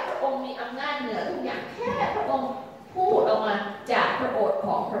ทั้งหลายพระองค์มีอำนาจเหนือทุกอย่างแค่พระองค์พูดออกมาจากพระโอษฐ์ข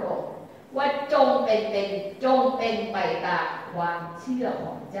องพระองค์ว่าจงเป็นไปตามค ความเชื่อข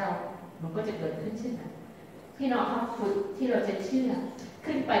องเจ้ามันก็จะเกิดขึ้นเช่นนั้นพี่น้องครับฝึกที่เราจะเชื่อ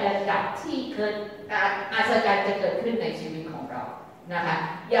ขึ้นไประดับที่เกิดการอัศจรรย์จะเกิดขึ้นในชีวิตของเรานะคะ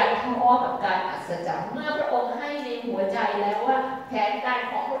อย่าท้อกับการอัศจรรย์เมื่อพระองค์ให้ในหัวใจแล้วว่าแผนการ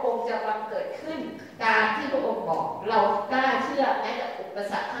ของพระองค์จะบังเกิดขึ้นตามที่พระองค์บอกเรากล้าเชื่อแม้แต่อุป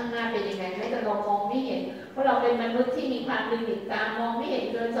สรรคข้างหน้าเป็นยังไงแม้แต่เรามองไม่เห็นเพราะเราเป็นมนุษย์ที่มีความลิมิตตามองไม่เห็น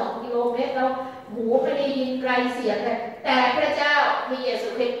เกิน2 กิโลเมตรเราหูไม่ได้ยินไกลเสียงเลยแต่พระเจ้าพระเยซู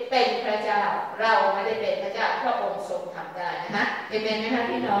คริสต์เป็นพระเจ้าเราไม่ได้เป็นพระเจ้าพระองค์ทรงทำได้นะคะเอเมนไหมคะ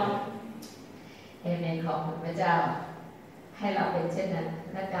พี่น้องเอเมนของพระเจ้าให้เราเป็นเช่นนั้น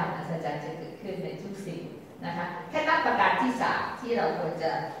และการอัศจรรย์จะเกิดขึ้นในทุกสิ่งนะคะแค่นับประการที่3ที่เราควรจ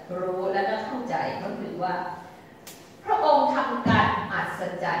ะรู้และก็เข้าใจก็คือว่าพระองค์ทำการอัศ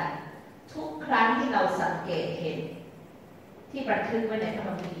จรรย์ทุกครั้งที่เราสังเกตเห็นที่บันทึกไว้ในพระ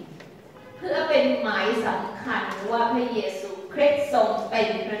คัมภีร์เพื่อเป็นหมายสำคัญว่าพระเยซูคริสต์ทรงเป็น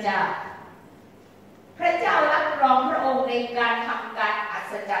พระเจ้าพระเจ้ารับรองพระองค์ในการทำการอั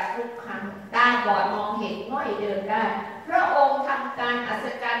ศจรรย์ทุกครั้งตาบอดมองเห็นง่อยเดินได้พระองค์ทำการอัศ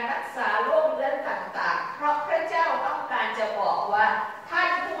จรรย์รักษาโรคเรื้อนต่างๆเพราะพระเจ้าต้องการจะบอกว่าท่าน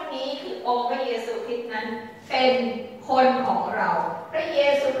ผู้นี้คือองค์พระเยซูคริสต์นั้นเป็นคนของเราพระเย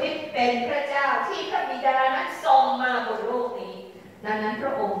ซูคริสต์เป็นพระเจ้าที่พระบิดานั้นทรงมาบนโลกนี้ดังนั้นพร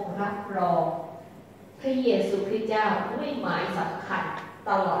ะองค์รับรองพระเยซูคริสต์เจ้าด้วยหมายสำคัญ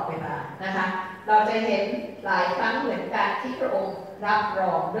ตลอดเวลานะคะเราจะเห็นหลายครั้งเหมือนกันที่พระองค์รับร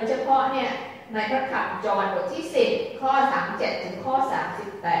องโดยเฉพาะเนี่ยในพระธรรมจอห์นบทที่10ข้อ37ถึงข้อ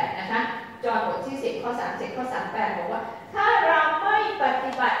38นะคะจอห์นบทที่10ข้อ37ข้อ38บอกว่าถ้าเราไม่ป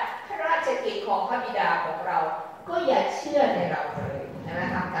ฏิบัติพระราชกิจของพระบิดาของเราก็อย่าเชื่อในเราเลยนะคะ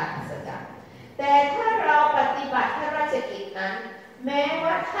ทำการอัศจรรย์แต่ถ้าเราปฏิบัติพระราชกิจนั้นแม้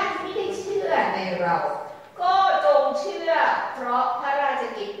ว่าท่านไม่ได้เชื่อในเราก็จงเชื่อเพราะพระราช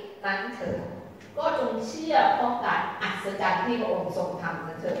กิจนั้นเถิดก็จงเชื่อเพราะการอัศจรรย์ที่พระองค์ทรงทำ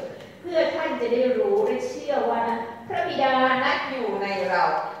นั้นเถิดเพื่อท่านจะได้รู้และเชื่อว่าพระบิดานั้นอยู่ในเรา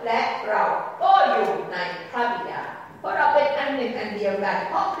และเราก็อยู่ในพระบิดาเพราะเราเป็นอันหนึ่งอันเดียวกัน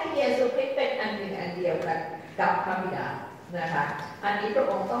เพราะพระเยซูคริสต์เป็นอันหนึ่งอันเดียวกันกับพระบิดานะคะอันนี้พระ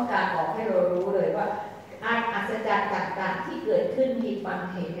องค์ต้องการบอกให้เรารู้เลยว่าอัศจรรย์ต่างๆที่เกิดขึ้นมีความ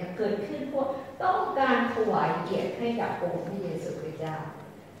เห็นเนี่ยเกิดขึ้นเพราะต้องการถวายเกียรติให้กับองค์พระเยซูคริสต์เจ้า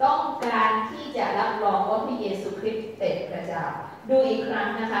ต้องการที่จะรับรองว่าพระเยซูคริสต์เป็นพระเจ้าดูอีกครั้ง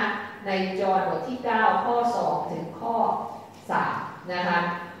นะคะในจอห์นบทที่9ข้อ2ถึงข้อ3นะคะ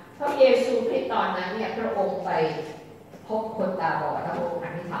พระเยซูคริสต์ตอนนั้นเนี่ยพระองค์ไปพบคนตาบอดแล้วพระองค์อ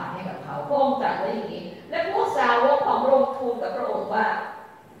ธิษฐานให้กับเขาพระองค์ตรัสไว้อย่างนี้และพวกสาวกของพระองค์ทูลกับพระองค์ว่า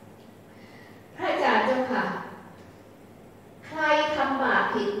พระอาจารย์เจ้าค่ะใครทำบาป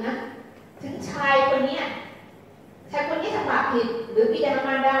ผิดนะถึงชายคนนี้ทำบาปผิดหรือบิดาม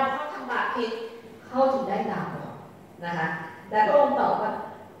ารดาเขาทำบาปผิดเขาถึงได้ตาบอดนะคะแต่พระองค์ตอบว่า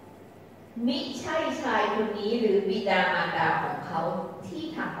มิใช่ชายคนนี้หรือบิดามารดาของเขาที่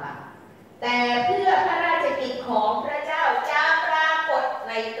ทำบาปแต่เพื่อพระราชกิจของพระเจ้าจะปรากฏใ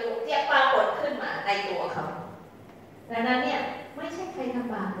นตัวที่ปรากฏขึ้นมาในตัวเขาดังนั้นเนี่ยไม่ใช่ใครท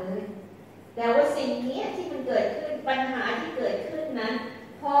ำบาปเลยแต่ว่าสิ่งนี้ที่มันเกิดขึ้นปัญหาที่เกิดขึ้นนั้น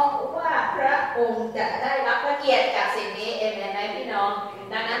เพราะว่าพระองค์จะได้รับพระเกียรติจากสิ่งนี้เองนะพี่น้อง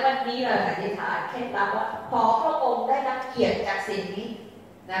ดังนั้นวันนี้เราอธิษฐานแค่รับว่าขอพระองค์ได้รับเกียรติจากสิ่งนี้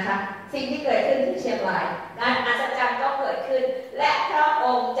นะคะสิ่งที่เกิดขึ้นที่เชียงรายการอัศจรรย์ก็เกิดขึ้นและพระอ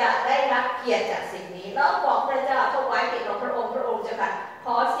งค์จะได้รับเกียรติจากสิ่งนี้เราบอกพระเจ้าถวายเกียรติของพระองค์จะค่ะข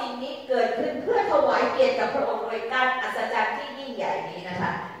อสิ่งนี้เกิดขึ้นเพื่อถวายเกียรติกับพระองค์โดยการอัศจรรย์ที่ยิ่งใหญ่นี้นะค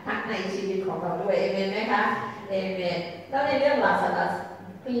ะทั้งในชีวิตของเราด้วยเอเมนไหมคะเอเมนแล้วในเรื่องลาซารัส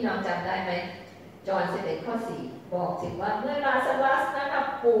พี่น้องจำได้ไหมจอห์น11ข้อ4บอกถึงว่าเมื่อลาซารัสนั้น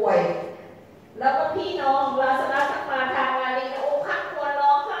ป่วยแล้วก็พี่น้องลาซารัสมาทางมาลีโอ้ข้างควรร้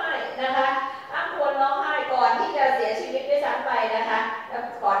องไห้นะคะข้างควรร้องไห้ก่อนที่จะเสียชีวิตด้วยซ้ำไปนะคะแล้ว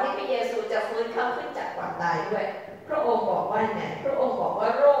ก่อนที่พระเยซูจะฟื้นเข้าขึ้นจากความตายด้วยพระองค์บอกว่าไงพระองค์บอกว่า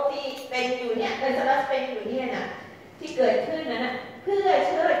โรคที่เป็นอยู่เนี่ยลาซารัสเป็นอยู่เนี่ยนะที่เกิดขึ้นนั้นนะเพื่อ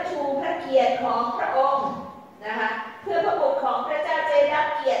เชิดชูพระเกียรติของพระองค์นะคะเพื่อพระบุตรของพระเจ้าจะรับ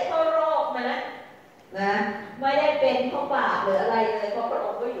เกียรติทั่วโลกนะไม่ได้เป็นเพราะบาปหรืออะไรเลยเพราะพระอ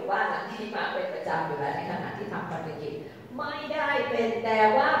งค์ก็อยู่บ้านหลังที่มาเป็นประจำอยู่แล้วในขณะที่ทำภารกิจไม่ได้เป็นแต่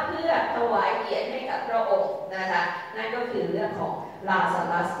ว่าเพื่อถวายเกียรติให้กับพระองค์นะคะนั่นก็คือเรื่องของลาซา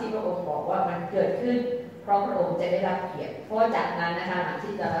รัสที่พระองค์บอกว่ามันเกิดขึ้นเพราะพระองค์จะได้รับเกียรติเพราะจากนั้นนะคะหลัง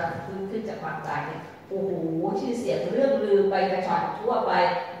ที่จะฟื้นขึ้นจากความตายเนี่ยพ โอ้โหชื่อเสียงเรื่องลือไปกระชอนทั่วไป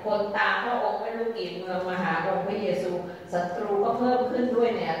คนตามพระองค์ไม่รู้กี่เมืองมาหาองค์พระเยซูศัตรูก็เพิ่มขึ้นด้วย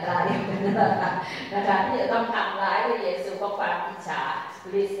ในอัตราเดียวกันนะคะที่จะต้องทำร้ายพระเยซูเพราะความอิจฉา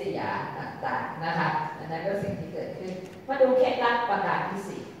ริษยาต่างๆนะคะนั่นก็สิ่งที่เกิดขึ้นมาดูเคล็ดลับประการที่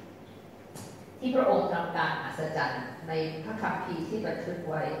สี่ที่พระองค์ทำการอัศจรรย์ในพระคัมภีร์ที่บันทึก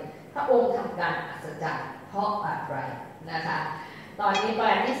ไว้พระองค์ทำการอัศจรรย์เพราะอะไรนะคะตอนนี้ประ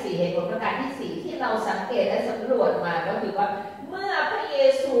การที่สี่เหตุผลประการที่สี่ที่เราสังเกตและสำรวจมาก็คือว่าเมื่อพระเย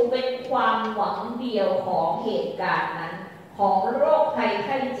ซูเป็นความหวังเดียวของเหตุการณ์นั้นของโรคภัยไ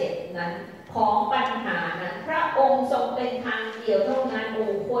ข้เจ็บนั้นของปัญหานั้นพระองค์ทรงเป็นทางเดียวเท่านั้นโอ้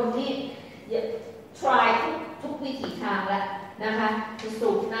คนที่ try ทุกวิถีทางแล้วนะคะจะสู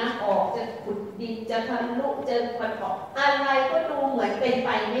บน้ำออกจะขุดดินจะทะลุจะประกอบอะไรก็ดูเหมือนเป็นไป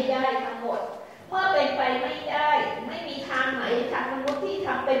ไม่ได้ทั้งหมดเมื่อเป็นไปไม่ได้ไม่มีทางไหนทางมนุษย์ที่ท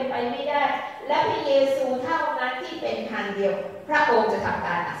ำเป็นไปไม่ได้และพระเยซูเท่านั้นที่เป็นทางเดียวพระองค์จะทำก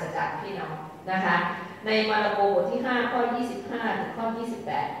ารอัศจรรย์พี่น้องนะคะในมาระโกบทที่5ข้อ25ถึงข้อ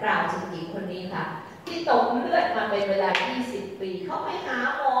28กล่าวถึงหญิงคนนี้ค่ะที่ตกเลือดมาเป็นเวลา20 ปีเขาไปหา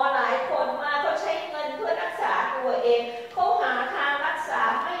หมอหลายคนมาเขาใช้เงินเพื่อรักษาตัวเองเขาหาทางรักษา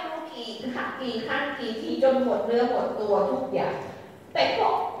ไม่รู้กี่ครั้งกี่ทีจนหมดเนื้อหมดตัวทุกอย่างแต่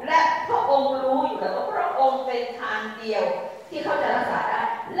พระองค์รู้อยู่แล้วว่าพระองค์เป็นทางเดียวที่เขาจะรักษาได้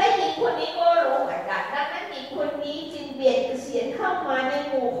และหญิงคนนี้ก็รู้เหมือนกันดังนั้นหญิงคนนี้จึงเบียดเสียดเข้ามาใน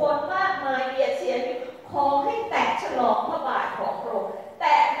หมู่คนมากมายเบียดเสียดขอให้แตะฉลองพระบาทของพระองค์แ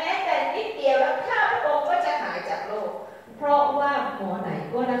ต่แม้แต่นิดเดียวแล้วข้าพระองค์ก็จะหายจากโรคเพราะว่าหมอไหน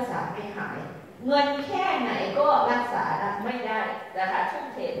ก็รักษาไม่หายเงินแค่ไหนก็รักษาไม่ได้นะคะทุ่ม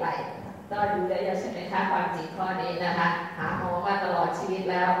เทไปก็ดูได้ใช่ไหมคะความจริงข้อนี้นะคะหาหมอมาตลอดชีวิต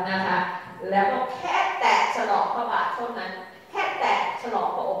แล้วนะคะแล้วก็แค่แตะฉลองพระบาทเท่านั้นแค่แตะฉลอง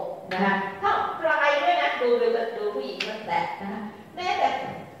พระองค์นะคะถ้าไกลด้วยนะดูผู้หญิงมันแตะนะคะแม้แต่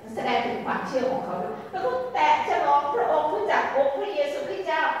แสดงถึงความเชื่อของเขาด้วยแล้วก็แตะฉลองพระองค์ผู้จากองค์พระเยซูคริสต์เ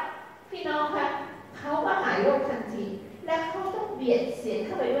จ้าพี่น้องคะเขาก็หายโรคทันทีและเขาต้องเบียดเสียดเ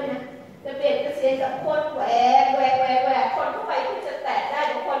ข้าไปด้วยนะจะเบียดเสียดกับคนแหวกคนเข้าไปเพื่อจะแตะได้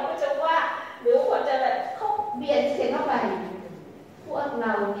บางคนก็จะว่าหรือคนจะแบบเขาเบียดเสียดเข้าไปพวกเร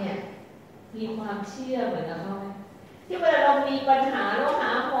าเนี่ยมีความเชื่อเหมือนกับเขาไหมที่เวลาเรามีปัญหาเราห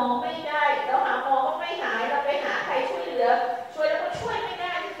าหมอไม่ได้เราหาหมอก็ไม่หายเราไปหาใครช่วยเหลือช่วยแล้วก็ช่วยไม่ไ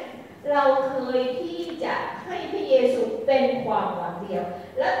ด้เราเคยที่จะให้พระเยซูเป็นความหวังเดียว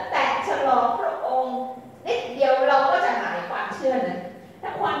และแตะฉลองพระองค์นิดเดียวเราก็จะหายความเชื่อนั้นถ้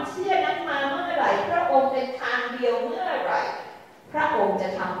าความเชื่อนั้นมาเมื่อไหร่พระองค์เป็นทางเดียวเมื่อไหร่พระองค์จะ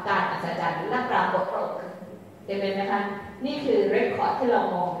ทำการอัศจรรย์และปรากฏพระองค์เห็นไหมคะนี่คือเรคคอร์ดที่เรา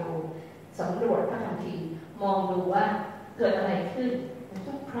มองดูสำรวจพระคัมภีร์มองดูว่าเกิดอะไรขึ้น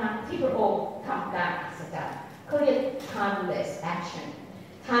ทุกครั้งที่พระองค์ทำการอัศจรรย์เขาเรียก timeless action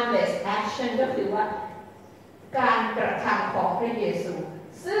timeless action ก็คือว่าการกระทำของพระเยซู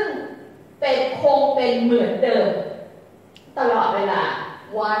ซึ่งคงเป็นเหมือนเดิมตลอดเวลา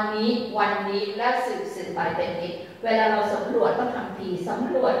วันนี้และสืบไปเป็นนิจเวลาเราสำรวจพระคัมภีร์ส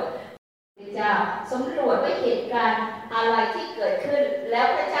ำรวจพระเจ้าสำรวจว่าเหตุการณ์อะไรที่เกิดขึ้นแล้ว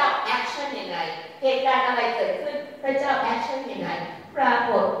พระเจ้าแอคชั่นยังไงเหตุการณ์อะไรเกิดขึ้นพระเจ้าแอคชั่นยังไงปรา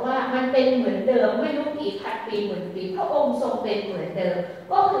กฏว่ามันเป็นเหมือนเดิมไม่รู้กี่พันปีหมื่นปีพระองค์ทรงเป็นเหมือนเดิม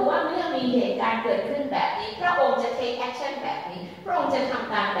ก็คือว่าเมื่อมีเหตุการณ์เกิดขึ้นแบบนี้พระองค์จะ take action แบบนี้พระองค์จะท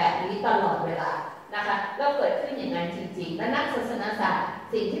ำการแบบนี้ตลอดเวลานะคะแล้วเกิดขึ้นอย่างนั้นจริงๆและนักศาสนศาสตร์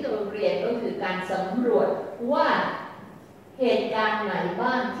สิ่งที่เราเรียนก็คือการสำรวจว่าเหตุการณ์ไหน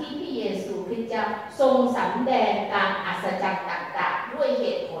บ้างที่พระเยซูคริสต์เจ้าทรงสำแดงการอัศจรรย์ต่างๆด้วยเห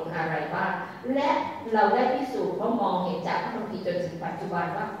ตุผลอะไรบ้างและเราได้พิสูจน์ว่ามองเห็นจากพระคัมภีร์จนถึงปัจจุบัน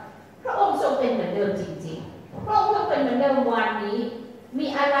ว่าพระองค์ทรงเป็นเหมือนเดิมจริงๆพระองค์ทรงเป็นเหมือนเดิมวันนี้มี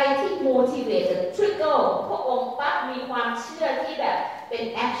อะไรที่ motivate trigger พระองค์ปั๊บมีความเชื่อที่แบบเป็น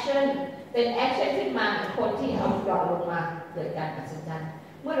action ขึ้นมาเหมือนคนที่เอาหยอดลงมาเกิดการอัศจรรย์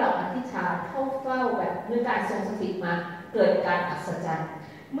เมื่อเราอธิษฐานเข้าเฝ้าแบบเมื่อการทรงสถิตมาเกิดการอัศจรรย์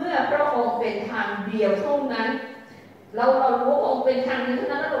เมื่อพระองค์เป็นทางเดียวเท่านั้นเรารู้ว่าองค์เป็นทางเดียวเท่า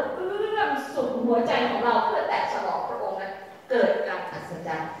นั้นแล้วเราเอื้อมสุดหัวใจของเราเพื่อแตะฉลองพระองค์นั้นเกิดการอัศจ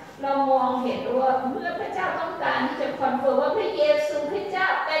รรย์เรามองเห็นว่าเมื่อพระเจ้าต้องการที่จะคอนเฟิร์มว่าพระเยซูคริสต์เจ้า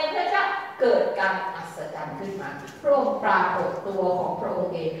เป็นพระเจ้าเกิดการอัศจรรย์ขึ้นมาพระองค์ปรากฏตัวของพระอง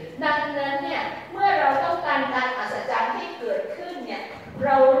ค์เองดังนั้นเนี่ยเมื่อเราต้องการการอัศจรรย์ให้เกิดขึ้นเนี่ยเร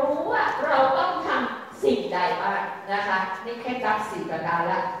ารู้ว่าเราต้องทำสิ่งใดบ้างนะคะนี่เคล็ดลับ4ประการ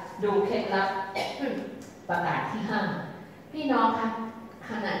ละดูเคล็ดลับประการที่5พี่น้องคะค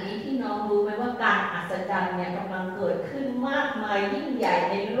ขณะนี้พี่น้องรู้ไหมว่าการอัศจรรย์เนี่ยกำลังเกิดขึ้นมากมายยิ่งใหญ่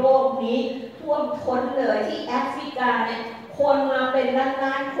ในโลกนี้ท่วมท้นเลยที่แอฟริกาเนี่ยคนมาเป็น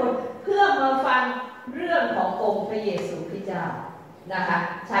ล้านๆคนเพื่อมาฟังเรื่องขององค์พระเยซูคริสต์เจ้านะคะ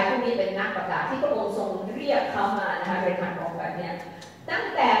ชายผู้นี้เป็นนักประกาศที่พระองค์ทรงเรียกเขามานะคะในทางของแบบนี้ตั้ง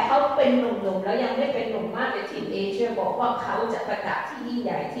แต่เขาเป็นหนุ่มๆแล้วยังไม่เป็นหนุ่มมากในทีมเอเชียบอกว่าเขาจะประกาศที่ยิ่งให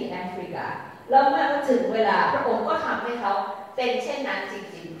ญ่ที่แอฟริกาแล้วเมื่อถึงเวลาพระองค์ก็ทำให้เขาเป็นเช่นนั้นจ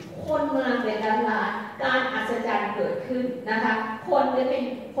ริงๆคนมาเป็นล้านๆการอัศจรรย์เกิดขึ้นนะคะคนจะเป็น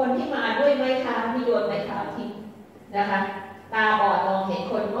คนที่มาด้วยไม้เท้าที่โยนไม้เท้าทิ้งนะคะตาบอดมองเห็น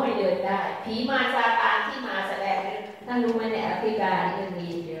คนง่อยเดินได้ผีมารซาตานที่มาแสดงท่านรู้ไหมในแอฟริกานี่มันมี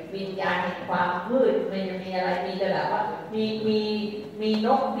วิญญาณแห่งความมืดมันจะมีอะไรมีแต่แบบว่ามีน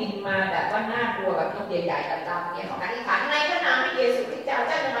กบินมาแบบว่าน่ากลัวแบบนกใหญ่ๆดำๆเนี่ยของอธิษฐานในพระนามพระเยซูคริสต์เจ้า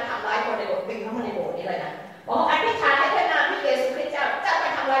จะมาทำร้ายคนในโบสถ์บินเข้ามาในโบสถ์นี่เลยนะบอกอธิษฐานในพระนามพระเยซูคริสต์เจ้าจะมา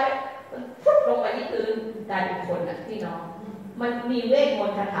ทำร้ายมันพุทลงไปที่พื้นกลายเป็นคนนะพี่น้องมันมีเวทม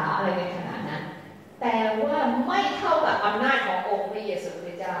นต์คาถาอะไรในขนาดนั้นแต่ว่าไม่เท่ากับอำนาจขององค์พระเยซูค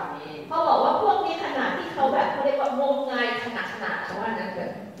ริสต์เจ้าเขาบอกว่าพวกนี้ขนาดที่เขาแบบเขาเรียกว่างมงายขนาดเขาว่านั้นเกิด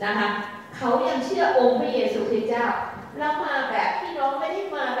นะคะเขายังเชื่อองค์พระเยซูคริสต์เจ้าแล้วมาแบบพี่น้องไม่ได้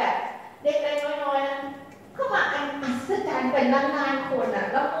มาแบบเล็กๆน้อยๆนะเขามาอันอัศจรรย์เป็นล้านๆคนอ่ะ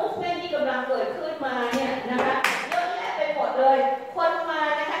แล้วมูฟเมนต์ที่กำลังเกิดขึ้นมาเนี่ยนะคะเยอะแยะไปหมดเลยคนมา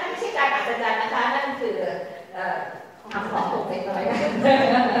นะคะนั่นไม่ใช่การอัศจรรย์นะคะนั่นคือทำของผมไปต่อย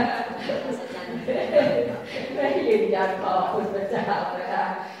ไม่ยืนยันขอบคุณพระเจ้านะคะ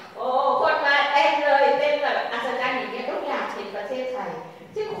โอ้คนมาเต็มเลยเต็มแบบอัศจรรย์อย่างเงี้ยต้องอยากเห็นประเทศไทย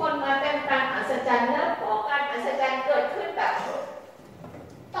ที่คนมาเต็มการอัศจรรย์แล้วพอการอัศจรรย์เกิดขึ้นแบบ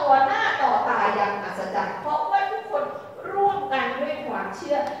ต่อหน้าต่อตาอย่างอัศจรรย์เพราะว่าทุกคนร่วมกันด้วยความเ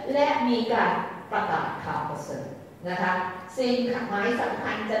ชื่อและมีการประกาศข่าวประเสริฐนะคะสิ่งหมายสำ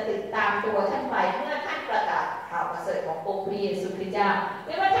คัญจะติดตามตัวท่านไปเมื่อท่านประกาศข่าวประเสริฐขององค์พระเยซูคริสต์เจ้าไ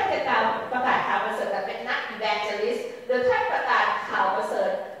ม่ว่าท่านจะประกาศข่าวประเสริฐแบบเป็นนัก evangelist หรือท่านประกาศข่าวประเสริ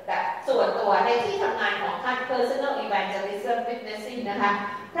ฐแบบส่วนตัวในที่ทำงานของท่าน personal evangelism witnessing นะคะ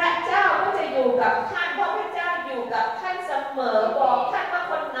พระเจ้าก็จะอยู่กับท่านเพราะพระเจ้าอยู่กับท่านเสมอบอกท่านว่า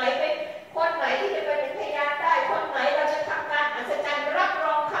คนไหนเป็นคนไหนที่จะเป็นพยานได้คนไหนเราจะทำการอัศจรรย์รับร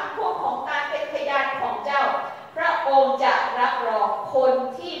องคำพูดของการเป็นพยานของเจ้าพระองค์จะรับรองคน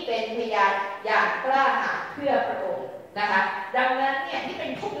ที่เป็นพยานอย่างกล้าหาญเพื่อพระองค์นะคะดังนั้นเนี่ยที่เป็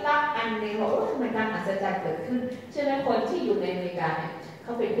นเคล็ดลับอันหนึ่งว่าทำไมการอัศจรรย์เกิดขึ้นใช่ไหมคนที่อยู่ในอเมริกาเนี่ยเข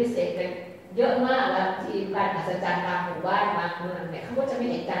าเป็นพิเศษกันเยอะมากแล้วที่การอัศจรรย์บางหมู่บ้านบางเมืองเนี่ยเขาก็จะไม่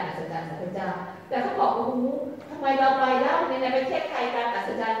เห็นการอัศจรรย์ของพระเจ้าแต่เขาบอกว่าโอ้โหทำไมเราไปแล้วในประเทศไทยการอัศ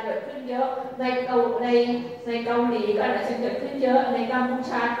จรรย์เกิดขึ้นเยอะในเกาหลีการอัศจรรย์เกิดขึ้นเยอะในกัมพู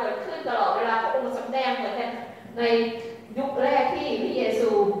ชาเกิดขึ้นตลอดเวลาพระองค์สำแดงเหมือนกันในยุคแรกที่พระเย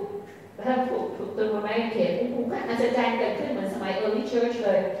ซูท่านถูกตึงมาไม้เขียนการอัศจรรย์เกิดขึ้นเหมือนสมัย early church เล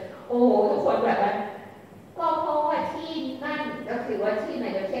ยโอ้โหทุกคนแบบว่าก็เพราะว่าที่นั่นก็คือว่าที่ใน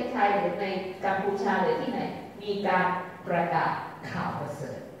ประเทศไทยหรือในกัมพูชาหรือที่ไหนมีการประกาศข่าวประเสริ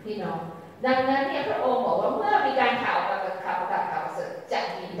ฐพี่น้องดังนั้นเนี่ยพระองค์บอกว่าเมื่อมีการประกาศข่าวประเสริฐจะ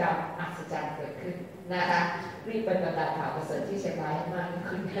มีการอัศจรรย์เกิดขึ้นนะคะรีบประกาศข่าวประเสริฐที่เชียงรายมาก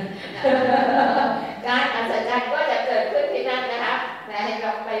ขึ้นการอัศจรรย์ก็จะเกิดขึ้นที่นั่นนะคะให้เร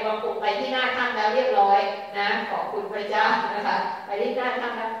าไปวางปุ่มไปที่หน้าถ้ำแล้วเรียบร้อยนะขอบคุณพระเจ้านะคะไปที่หน้าถ้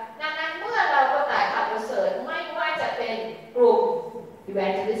ำแล้วดังนั้นเมื่อเราประกาศข่าวประเสริฐไม่ว่าจะเป็นกลุ่ม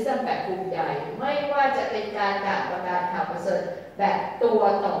evangelism แบบกลุ่มใหญ่ไม่ว่าจะเป็นการประกาศข่าวประเสริฐแบบตัว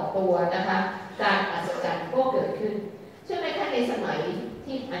ต่อตัวนะคะการอัศจรรย์ก็เกิดขึ้นใช่ไหมคะในสมัย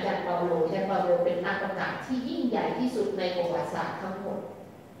ที่อาจารย์เปาโลเป็นนักประกาศที่ยิ่งใหญ่ที่สุดในประวัติศาสตร์ทั้งหมด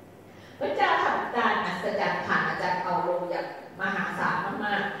พระเจ้าทำการอัศจรรย์ผ่านอาจารย์เปาโลอย่างมหาศาลม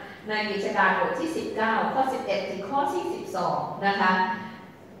ากๆในกิจการบทที่19ข้อ11ถึงข้อที่12นะคะ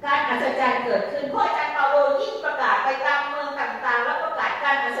การอัศจรรย์เกิดขึ้นเพราะอาจารย์เปาโลยิ่งประกาศไปตามเมืองต่างๆแล้วประกาศก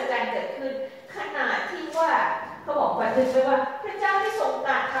ารอัศจรรย์เกิดขึ้นขนาดที่ว่าเขาบอกบันทึกไว้ว่าพระเจ้าได้ทรงก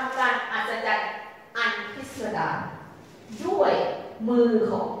ารทำการอัศจรรย์อันพิสดารด้วยมือ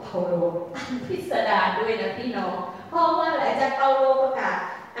ของเปาโลอันพิสดารด้วยนะพี่น้องเพราะว่าอาจารย์เปาโลประกาศ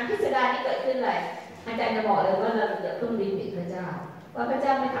อันพิสดารที่เกิดขึ้นอะไรอาจารย์จะบอกเลยว่าเราอย่าเพิ่งลิมิตพระเจ้าว่าพระเจ้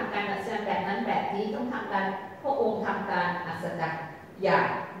าไม่ทำการอัศจรรย์แบบนั้นแบบนี้ต้องทำการพระองค์ทำการอัศจรรย์อย่าง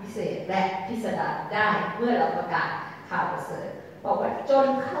พิเศษและพิสดารได้เมื่อเราประกาศข่าวประเสริฐบอกว่าจน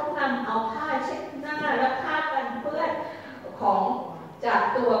เขานำเอาผ้าเช็ดหน้าและผ้ากันเปื้อนของจาก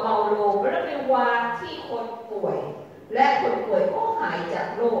ตัวเปาโลแล้วไปวางที่คนป่วยและคนป่วยก็หายจาก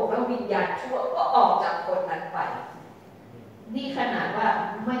โรคแล้ววิญญาณชั่วก็ออกจากคนนั้นไปนี่ขนาดว่า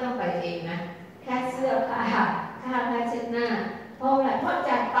ไม่ต้องไปเองนะแค่เสื้อผ้าเช็ดหน้าเพราะอะไรเพราะใจ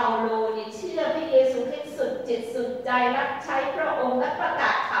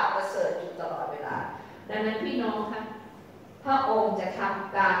ท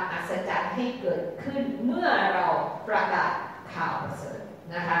ำการอัศจรรย์ให้เกิดขึ้นเมื่อเราประกาศข่าวประเสริฐ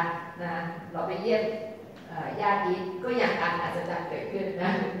นะคะนะเราไปเยี่ยมญาติยิดก็อย่างการอัศจรรย์เกิดขึ้นน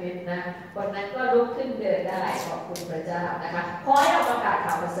ะนะคนนั้นก็ลุกขึ้นเดินได้ขอบคุณพระเจ้านะคะขอให้เราประกาศ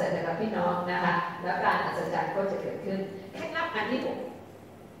ข่าวประเสริฐกับพี่น้องนะคะแล้วการอัศจรรย์ก็จะเกิดขึ้นเคล็ดลับอันที่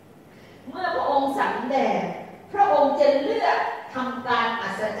 6เมื่อพระองค์สำแดงพระองค์จะเลือกทำการอั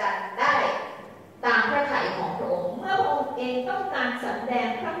ศจรรย์ได้ตามพระทัยของพระองค์เมื่อพระองค์เองต้องการสำแดง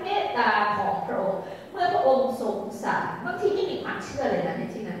พระเมตตาของพระองค์เมื่อพระองค์สงสารบางทีไม่มีความเชื่อเลยนะใน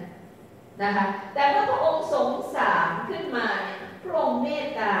ที่นั้นนะคะแต่เมื่อพระองค์สงสารขึ้นมาเนี่ยพระองค์เมต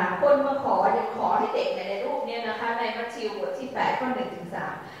ตาคนมาขอให้เด็กในรูปนี้นะคะในมัทธิวบทที่8ข้อ1ถึง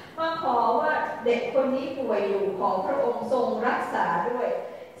3มาขอว่าเด็กคนนี้ป่วยอยู่ขอพระองค์ทรงรักษาด้วย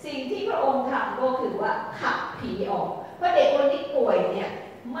สิ่งที่พระองค์ทำก็คือว่าขับผีออกเพราะเด็กคนนี้ป่วยเนี่ย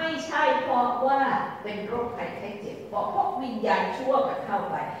ไม่ใช่เพราะว่าเป็นโรคภัยไข้เจ็บเพราะวิญญาณชั่วมันเข้า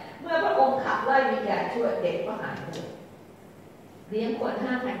ไปเมื่อพระองค์ขับไล่วิญญาณชั่วเด็กก็หายป่วยเลี้ยงคน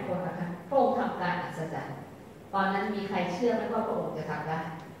 5,000 คนนะคะพระองค์ทำการอัศจรรย์ตอนนั้นมีใครเชื่อไหมว่าพระองค์จะทำได้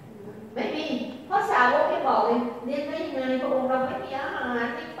ไม่มีเพราะสาวกที่บอกเลยเลี้ยงได้ยังไงพระองค์เราไม่มีอาหาร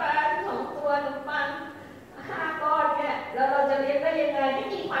มีปลา2 ตัวขนมปัง5 ก้อนเนี่ยแล้วเราจะเลี้ยงได้ยังไงไม่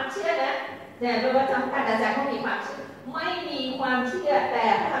มีความเชื่อนะเนี่ยเราก็ทำการอัศจรรย์เขามีความเชื่อไม่มีความเชื่อแต่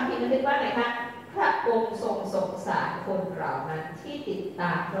พระธรรมบันทึกว่าไงคะพระองค์ทรงสงสารคนเหล่านั้นที่ติดต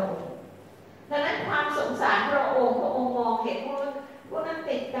ามพระองค์ดังนั้นความสงสารพระองค์มองเห็นพวกนั้น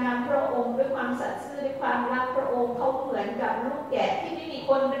ติดตามพระองค์ด้วยความสัตย์ซื่อด้วยความรักพระองค์เขาเหมือนกับลูกแกะที่ไม่มีค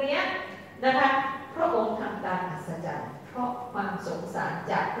นเลี้ยงนะคะพระองค์ทำการอัศจรรย์เพราะความสงสาร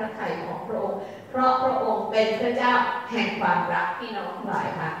จากพระทัยของพระองค์เพราะพระองค์เป็นพระเจ้าแห่งความรักพี่น้องทั้งหลาย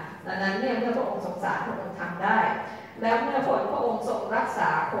ค่ะดังนั้นเนี่ยเมื่อพระองค์สงสารพระองค์ทำได้แล้วเมื่อพระองค์ทรงรักษา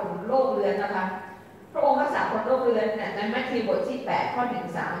คนโรคเรื้อนนะคะพระองค์รักษาคนโรคเรื้อนเนี่ยในมัทธิวบทที่8ข้อ1 ถึง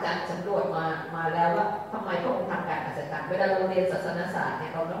 3อาจารย์สำรวจมาแล้วว่าทำไมพระองค์ทำการอัศจรรย์เวลาเราเรียนศาสนศาสตร์เนี่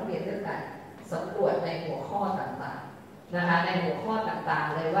ยเราต้องเรียนเรื่องการสำรวจในหัวข้อต่างๆนะคะในหัวข้อต่าง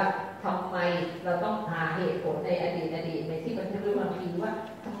ๆเลยว่าทำไมเราต้องหาเหตุผลในอดีตในที่บันทึกไว้บางทีว่า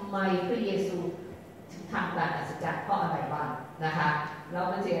ทำไมพระเยซูถึงทำการอัศจรรย์เพราะอะไรบ้างนะคะเรา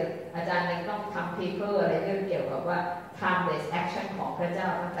บางทีอาจารย์ยังต้องทำ paper อะไรเรื่องเกี่ยวกับว่า timeless action ของพระเจ้า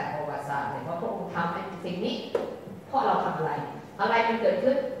ตั้งแต่ประวัติศาสตร์เลยเพราะพระองค์ทำในสิ่งนี้เพราะเราทำอะไรมันเกิด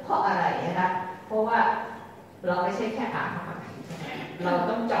ขึ้นเพราะอะไรนะคะเพราะว่าเราไม่ใช่แค่อ่านพระคัมภีร์เรา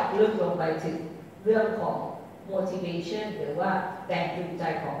ต้องเจาะลึกลงไปถึงเรื่องของ motivation หรือว่าแรงจูงใจ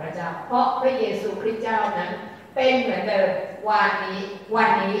ของพระเจ้าเพราะพระเยซูคริสต์เจ้านั้นเป็นเหมือนเดิมวัน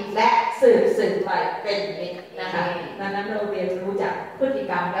นี้และสืบไปเป็นนิจนะคะดังนั้นเราเรียนรู้จากพฤติ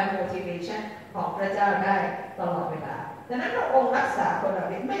กรรมและ motivation ของพระเจ้าได้ตลอดเวลาดังนั้นพระองค์รักษาคนเหล่า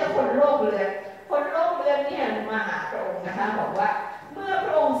นี้ไม่ใช่คนโรคเรื้อนเนี่ยมาหาพระองค์นะคะบอกว่าเมื่อพ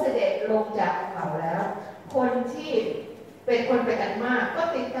ระองค์เสด็จลงจากเขาแล้วคนที่เป็นคนไปกันมากก็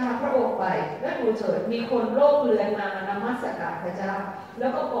ติดตามพระองค์ไปและดูเถิดมีคนโรคเรื้อนมานมัสการพระเจ้าแล้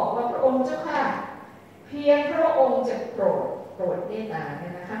วก็บอกว่าพระองค์เจ้าค่ะเพียงพระองค์จะโปรดเมตตาเนี่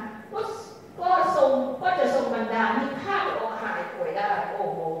ยนะคะก็จะทรงบันดาลให้ข้าพระองค์หายป่วยได้โอ้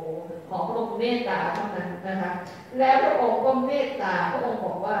โหของพระองค์เมตตาเท่านั้นนะคะแล้วพระองค์ก็เมตตาพระองค์บ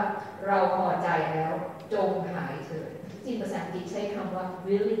อกว่าเราพอใจแล้วจงหายเถิดจริงภาษาอังกฤษใช้คำว่า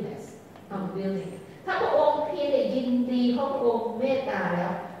willingness I'm willing ถ้าพระองค์เพียงแต่ยินดีเพราะพระองค์เมตตาแล้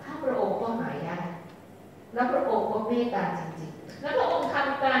วถ้าพระองค์ก็หายได้แล้วพระองค์ก็เมตตาจริงๆแล้วพระองค์ท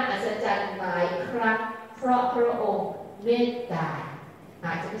ำการอัศจรรย์หลายครั้งเพราะพระองค์เมตตาอ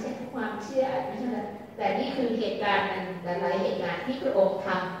าจจะไม่ใช่ความเชื่อไม่ใช่แต่นี่คือเหตุการณ์หลายเหตุการณ์ที่พระองค์ท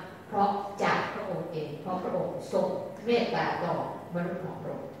ำเพราะจากพระองค์เองเพราะพระองค์ทรงเมตตาต่อมนุษย์ของพร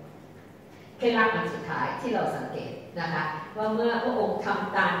ะองค์เคล็ดลับอันสุดท้ายที่เราสังเกตนะคะว่าเมื่อพระองค์ท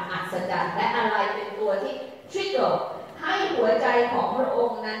ำการอัศจรรย์และอะไรเป็นตัวที่ทริกเกอร์ให้หัวใจของพระอง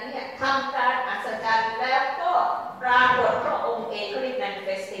ค์นั้นเนี่ยทำการอัศจรรย์แล้วก็ปรากฏพระองค์เองเรียก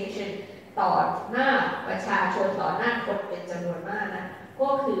manifestation ต่อหน้าประชาชนต่อหน้าคนเป็นจำนวนมากนะก็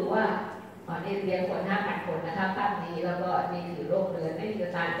คือว่านี่เรียนคน 5,000 คนนะคะภาพนี้แล้วก็นี่คือโรคเรื้อนไม่มี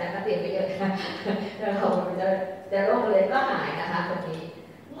การแต่ก็เตรียมไปเยอะนะแล้วเราจะโรคเรื้อนก็หายนะคะคนนี้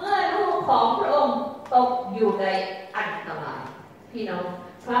เมื่อลูกของพระองค์ตกอยู่ในอันตรายพี่น้อง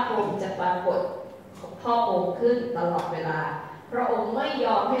พระองค์จะปรากฏพระองค์ขึ้นตลอดเวลาพระองค์ไม่ย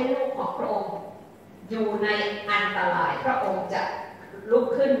อมให้ลูกของพระองค์อยู่ในอันตรายพระองค์จะลุก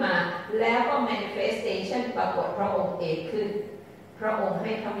ขึ้นมาแล้วก็ manifestation ปรากฏพระองค์เองขึ้นพระองค์ใ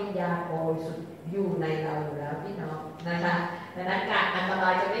ห้พระวิญญาณบริสุทธิ์อยู่ในเราอยู่แล้วพี่น้องนะคะดังนั้นการอันตรา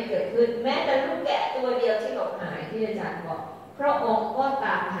ยจะไม่เกิดขึ้นแม้แต่ลูกแกะตัวเดียวที่หลบหายที่อาจารย์บอกพระองค์ก็ต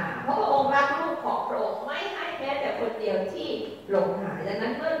ามหาเพราะพระองค์รักลูกของพระองค์ไม่ให้แม้แต่คนเดียวที่ หลงหายดังนั้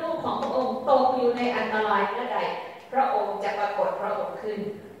นเมื่อลูกของพระองค์ตกอยู่ในอันตรายเมื่อใดพระองค์จะปรากฏพระองค์ขึ้น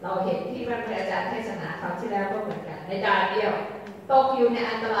เราเห็นที่พระอาจารย์เทศนาคราวที่แล้วก็เหมือนกันในดาเนียลตกอยู่ใน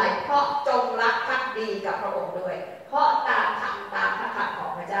อันตรายเพราะจงรักภักดีกับพระองค์ด้วยเพราะตามพระคำขอ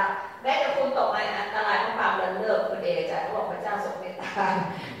งพระเจ้าแม้จะคุณตกในอันตรายเพราะความเลินเล่อคุณเองจะบอกพระเจ้าทรงเมตตา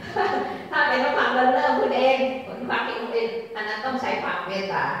ถ้าเป็นเพราะความเลินเล่อคุณเองผลความผิดคุณเองอันนั้นต้องใช้ความเมต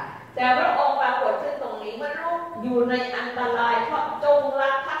ตาแต่พระองค์ปรากฏขึ้นตรงนี้เมื่อลูกอยู่ในอันตรายเพราะจงรั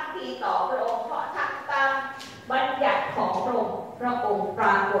กภักดีต่อพระองค์เพราะทำตามบัญญัติของพระองค์ปร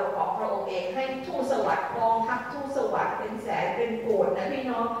ากฏของพระองค์เองให้ทูตสวรรค์กองทัพทูตสวรรค์เป็นแสนเป็นโกฏนะพี่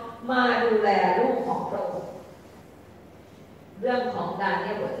น้องมาดูแลลูกของพระองค์เรื่องของดาเนี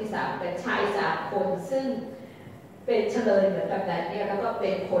ยลบทที่3เป็นชาย3คนซึ่งเป็นเฉลยเหมือนกับดาเนียลแล้วก็เป็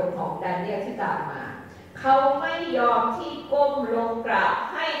นคนของดาเนียลที่ตามมาเขาไม่ยอมที่ก้มลงกราบ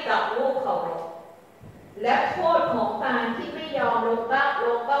ให้กับลูกเคารพและโทษของการที่ไม่ยอมลงกราบ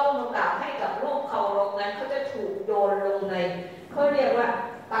ให้กับลูกเคารพนั้นเขาจะถูกโยนลงในเขาเรียกว่า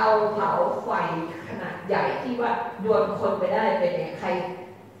เตาเผาไฟขนาดใหญ่ที่ว่าโยนคนไปได้เป็นอย่างใ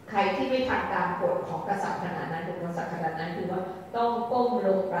ครที่ไม่ทำตามกฎของกษัตริย์ขนาดนั้นกษัตริย์ขนาดนั้นคือว่าต้องก้มล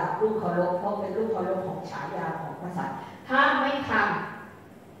งกราบลูกเคารพเพราะเป็นลูกเคารพของฉายาของกษัตริย์ถ้าไม่ท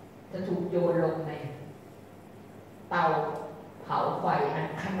ำจะถูกโยนลงในเตาเผาไฟอัน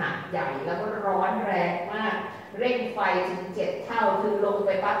ขนาดใหญ่แล้วก็ร้อนแรงมากเร่งไฟถึง7 เท่าคือลงไป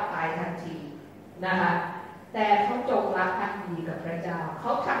ปั๊บตายทันทีนะคะแต่เขาจงรักภักดีกับพระเจ้าเข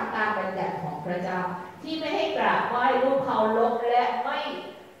าทำตามบัญญัติของพระเจ้าที่ไม่ให้กราบไหว้รูปเคารพและไม่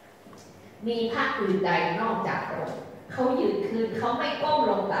มีพระอื่นใดนอกจากพระองค์เขายืนขึ้นเขาไม่ก้ม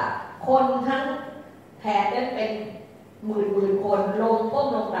ลงกราบคนทั้งแผ่นั้นเป็นหมื่นคนลงก้ม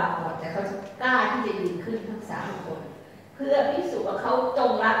ลงกราบหมดแต่เขากล้าที่จะยืนขึ้นทั้ง3 คนเพื่อพิสูจน์ว่าเขาจ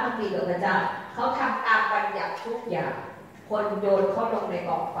งรักภักดีกับพระเจ้าเขาทำตามบัญญัติทุกอย่างคนโยนเขาลงในก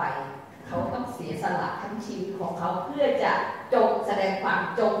องไฟเขาต้องเสียสละทั้งชีวิตของเขาเพื่อจะจงแสดงความ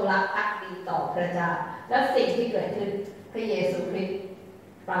จงรักภักดีต่อพระเจ้าและสิ่งที่เกิดขึ้นพระเยซูคริสต์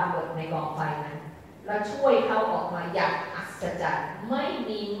ปรากฏในกองไฟนั้นและช่วยเขาออกมาอย่างอัศจรรย์ไม่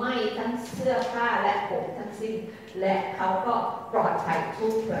มีไหม้ทั้งเสื้อผ้าและผมทั้งสิ้นและเขาก็ปลอดภัยทุ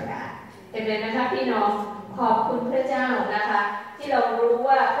กประการเห็นไหมนะคะพี่น้องขอบคุณพระเจ้านะคะที่เรารู้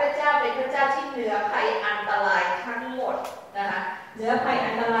ว่าพระเจ้าเป็นพระเจ้าที่เหนือภัยอันตรายทั้งหมดนะคะเหนือภัย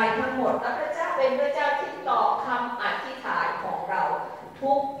อันตรายทั้งหมดและพระเจ้าเป็นพระเจ้าที่ตอบคำอธิษฐานของเรา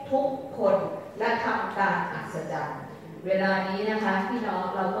ทุกคนและทำการอัศจรรย์เวลานี้นะคะพี่น้อง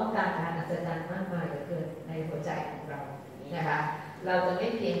เราต้องการการอัศจรรย์มากมายเหลือเกินในหัวใจของเรานะคะเราจะไม่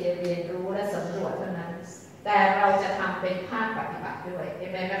เพียงจะเรียนรู้และสำรวจเท่านั้นแต่เราจะทำเป็นภาคปฏิบัติด้วยเห็น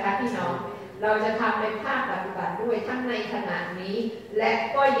ไหมนะคะพี่น้องเราจะทำเป็นภาคปฏิบัติด้วยทั้งในขณะนี้และ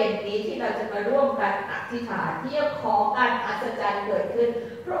ก็เย็นนี้ที่เราจะมาร่วมกันอธิษฐานที่จะขอการอัศจรรย์เกิดขึ้น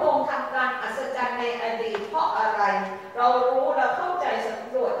พระองค์ทำการอัศจรรย์ในอดีตเพราะอะไรเรารู้เราเข้าใจส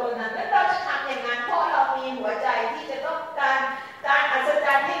ำรวจตรงนั้นและเราจะทำอย่างนั้นเพราะเรามีหัวใจที่จะต้องการอัศจ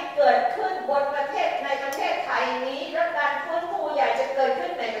รรย์ให้เกิดขึ้นบนประเทศในประเทศไทยนี้และการฟื้นฟูใหญ่จะเกิดขึ้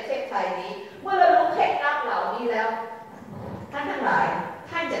นในประเทศไทยนี้เมื่อเรารู้เคล็ดลับเหล่านี้แล้วท่านทั้งหลาย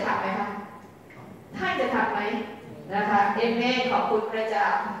ท่านจะทำไหมคะท่านจะทำไหมนะคะเอเมนขอบคุณพระเจ้า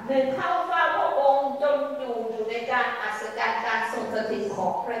1เข้าเฝ้าพระองค์จนอยู่ในการอัศจรรย์การทรงสถิตขอ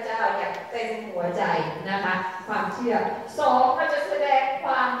งพระเจ้าอย่างเต็มหัวใจนะคะความเชื่อ2เราจะแสดงค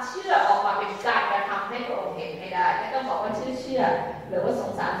วามเชื่อออกมาเป็นการกระทำให้พระองค์เห็นให้ได้ไม่ต้องบอกว่าเชื่อหรือว่าส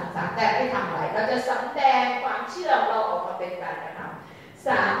งสารแต่ไม่ทำอะไรเราจะแสดงความเชื่อเราออกมาเป็นการกระทำ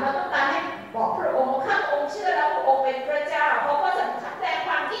3เราต้องการให้บอกพระองค์ข้าองค์เชื่อแล้วพระองค์เป็นพระเจ้าเพราะว่าแสดงค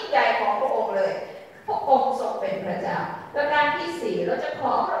วามยิ่งใหญ่ของพระองค์เลยพระองค์ทรงเป็นพระเจ้าประการที่4เราจะข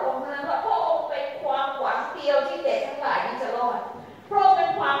อพระองค์นะว่าพระองค์เป็นความหวังเดียวที่เด็กทั้งหลายนี้จะรอดพระองค์เป็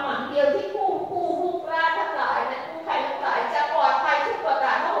นความหวังเดียวที่ผู้กล้าทั้งหลายและผู้ภัยทั้งหลายจะปลอดภัยทุกประก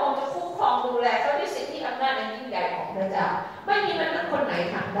ารพระองค์จะคุ้มครองดูแลเขาด้วยสิทธิอำนาจอันยิ่งใหญ่ของพระเจ้าไม่มีมนุษย์คนไหน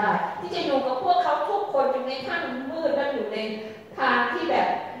ทำได้ที่จะอยู่กับพวกเขาทุกคนอยู่ในถ้ำมืดและอยู่ในทางที่แบบ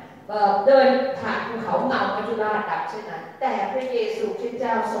เดินผ่านภูเขาเงามัจจุราชดับเช่นนั้นแต่พระเยซูคริสต์เจ้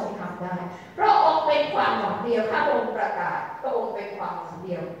าทรงทำได้พระองค์เป็นความหวังเดียวพระองค์ประกาศพระองค์เป็นความหวังเ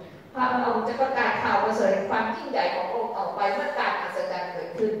ดียวพระองค์จะประกาศข่าวประเสริฐความยิ่งใหญ่ของพระองค์ต่อไปเมื่อการอัศจรรย์เกิด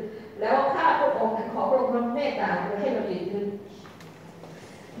ขึ้นแล้วข้าพระองค์ขอพระองค์เมตตาให้เรายืนขึ้น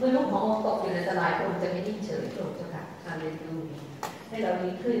เมื่อลูกขององค์ตกอยู่ในอันตรายพระองค์จะไม่นิ่งเฉยพระองค์จะค่ะฮาเลลูยาให้เรายื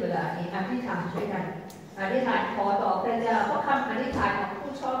นขึ้นเวลานี้อธิษฐานช่วยกันอธิษฐานขอต่อพระเจ้าเพราะคำอธิษฐานของ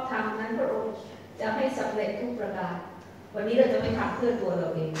ผู้ชอบธรรมนั้นพระองค์จะให้สำเร็จทุกประการวันนี้เราจะไม่ทำเพื่อตัวเรา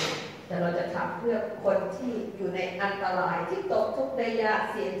เอง แต่เราจะทำเพื่อคนที่อยู่ในอันตรายที่ตกทุกข์ได้ยาก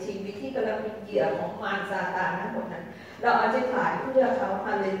เสียชีวิตที่กำลังเป็นเหยื่อของมารซาตานทั้งหมดนั้นเราอธิษฐานเพื่อเขาฮ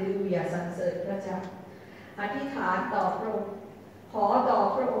าเลลูยาสรรเสริญพระเจ้าอธิษฐานต่อพระองค์ขอต่อ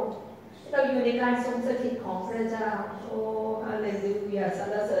พระองค์เราอยู่ในการทรงสถิตของพระเจ้าโอ้ฮาเลลูยาสร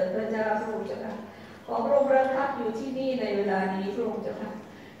รเสริญพระเจ้าพระองค์เจ้าค่ะขอพระองค์ประทับอยู่ที่นี่ในเวลานี้พระองค์เจ้าค่ะ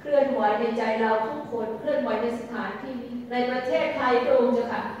เคลื่อนไหวในใจเราทุกคนเคลื่อนไหวในสถานที่นี้ในประเทศไทยพระองค์เจ้า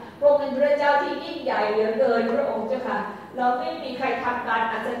ค่ะพระองค์เป็นพระเจ้าที่ยิ่งใหญ่เหลือเกินพระองค์เจ้าค่ะเราไม่มีใครทำการ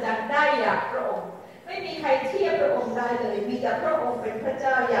อัศจรรย์ได้อย่างพระองค์ไม่มีใครเทียบพระองค์ได้เลยมีแต่พระองค์เป็นพระเจ้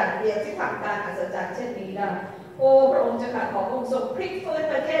าอย่างเดียวที่ทำการอัศจรรย์เช่นนี้ได้โอ้พระองค์เจ้าค่ะขอพระองค์ทรงพลิกฟื้น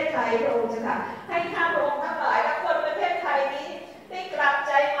ประเทศไทยพระองค์เจ้าค่ะให้ข้าพระองค์ทั้งหลายและคนประเทศไทยนี้ได้กลับใ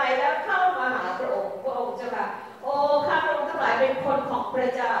จใหม่แล้วเข้ามาหาพระองค์พระองค์เจ้าค่ะโอ้ข้าพระองค์ทั้งหลายเป็นคนของพระ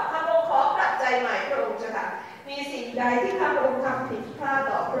เจ้าข้าพระองค์ขอกลับใจใหม่พระองค์เจ้าค่ะมีสิ่งใดที่ข้าพระองค์ทำผิดพลาด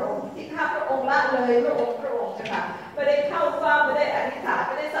ต่อพระองค์ที่ข้าพระองค์ละเลยพระองค์เจ้าค่ะไม่ได้เข้าเฝ้าไม่ได้อธิษฐานไ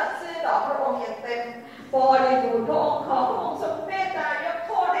ม่ได้สัตย์ซื่อต่อพระองค์อย่างเต็มบริบูรณ์พระองค์ขอพระองค์ทรงเมตตายกโ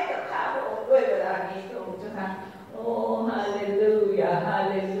ทษให้กับข้าพระองค์ด้วยเวลานี้พระองค์เจ้าค่ะโอ้ฮาเลลูยาฮา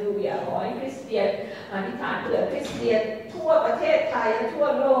เลลูยาขอให้คริสเตียนอธิษฐานเผื่อคริสเตียนทั่วประเทศไทยและทั่ว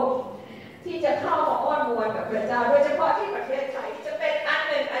โลกที่จะเข้ามาอ้อนวอนกับพระเจ้าโดยเฉพาะที่ประเทศไทยจะเป็นอัน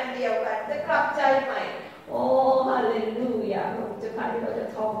หนึ่งอันเดียวกันจะกลับใจใหม่โอ้ฮาเลลูยาพระองค์เจ้าค่ะที่เราจะ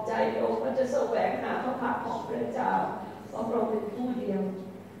ทอมใจองค์เราจะแสวงหาพระพักของพระเจ้าเพราะพระองค์เป็นผู้เดี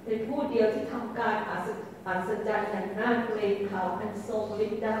ยวที่ทำการอัศจรรย์อย่างน่าเกรงขามอันทรงฤ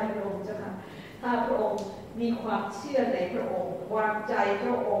ทธิ์ได้พระองค์เจ้าค่ะถ้าพระองค์มีความเชื่อในพระองค์วางใจพ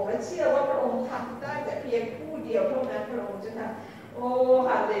ระองค์และเชื่อว่าพระองค์ทำได้แต่เพียงผู้เดียวเท่านั้นพระองค์เจ้าค่ะโอ้ฮ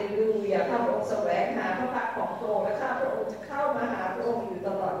าเลลูยาข้าพระองค์แสวงหาพระพักของพระองค์และข้าพระองค์จะเข้ามาหาพระองค์อยู่ต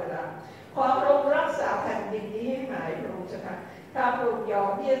ลอดเวลาขอพระองค์รักษาแผ่นดินนี้ให้หายพระองค์เจ้าค่ะข้าพระองค์ยอม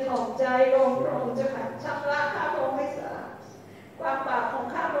ที่จะถ่อมใจลงพระองค์เจ้าค่ะชำระข้าพระองค์ให้สะอาดความบาปของ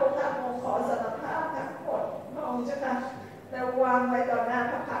ข้าพระองค์ขอสารภาพทั้งหมดพระองค์เจ้าค่ะแล้ววางไว้ต่อหน้า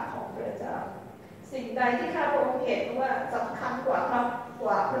พระพักของพระเจ้าสิ่งใดที่ข้าพระองค์เห็นว่าสำคัญกว่า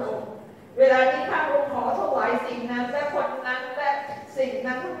พระองค์เวลานี้ข้าพระองค์ขอถวายสิ่งนั้นและคนนั้นและสิ่ง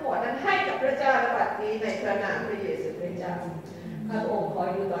นั้นทั้งหมดนั้นให้กับพระเจ้าในบัดนี้ในพระนามพระเยซูคริสต์เจ้าข้าพระองค์ขอ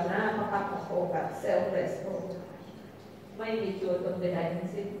อยู่ต่อหน้าพระพักของพระองค์แบบเซลฟ์เลสพระองค์ไม่มีตัวตนใดๆทั้ง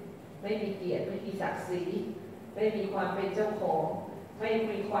สิ้นไม่มีเกียรติไม่มีศักดิ์ศรีไม่มีความเป็นเจ้าของไม่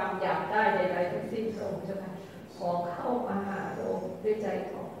มีความอยากได้ใดๆทั้งสิ้นพระองค์เจ้าค่ะขอเข้ามาหาพระองค์ด้วยใจ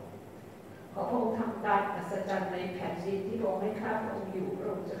ของขอพระองค์ทำการอัศจรรย์ในแผ่นดินที่พระองค์ให้ข้าพระองค์อยู่พระ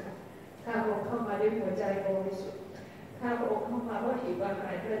องค์เจ้าค่ะข้าพระองค์เข้ามาด้วยหัวใจบริสุทธิ์ข้าพระองค์เข้ามาเพราะหิวกระหา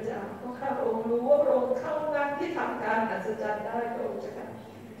ยพระเจ้าเพราะข้าพระองค์รู้ว่าพระองค์เข้านั้นที่ทำการอัศจรรย์ได้พระองค์เจ้าค่ะ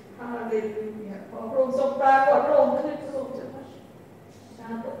ฮาเลลูยาขอพระองค์ทรงปรากฏพระองค์ขึ้นพระองค์เจ้าค่ะข้า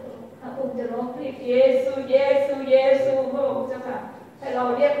พระองค์จะร้องเพลงเยซูเยซูเยซูพระองค์เจ้าค่ะให้เรา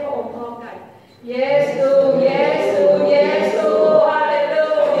เรียกพระองค์พร้อมกันเยซูเยซูเยซูฮาเลลู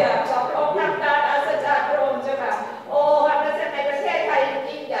ยาขอพระองค์ทำการอัศจรรย์พระองค์เจ้าค่ะโอ้อัศจรรย์ในประเทศไทย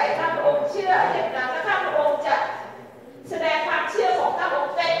ยิ่งใหญ่ข้าพระองค์เชื่อเช่นนั้นและข้าพระองค์จะแสดงความเชื่อของข้าพระอง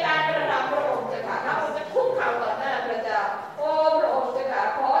ค์ในการกระทำพระองค์เจ้าค่ะข้าพระองค์จะคุกเข่าต่อหน้าพระเจ้าโอ้พระองค์เจ้าค่ะ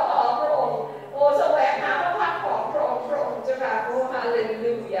ขอต่อพระองค์โอ้แสวงหาพระพักของพระองค์เจ้าค่ะโอ้ฮาเล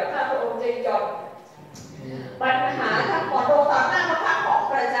ลูยาข้าพระองค์จะยอมปัญหาทั้งหมดลงต่อหน้าพระพักของ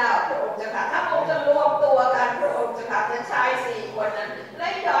พระเจ้าพระองค์เจ้าค่ะข้าพระองค์จะรวมตัวกันพระองค์เจ้าค่ะเป็นชาย4 คนนั้นและ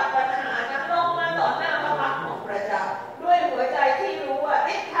หยอดปัญหานั้นลงมาต่อหน้าพระพักของพระเจ้าด้วยหัวใจที่รู้ว่า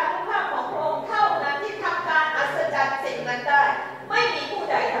ฤทธานุภาพของพระองค์เท่านั้นที่ทำการอัศจรรย์สิ่งนั้นได้ไม่มีผู้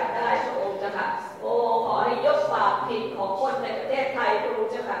ใดทำได้พระองค์เจ้าค่ะโอ้ขอให้ยกบาปผิดของคนในประเทศไทยพระอง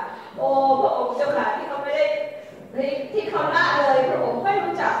ค์เจ้าค่ะโอ้พระองค์เจ้าค่ะที่เขาไม่ได้ที่เขาละเลยพระองค์ไม่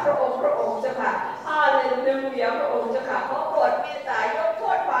รู้จักพระองค์เจ้าค่ะฮาเลลูยาพระองค์เจ้าค่ะขอโปรดเมตตายกโท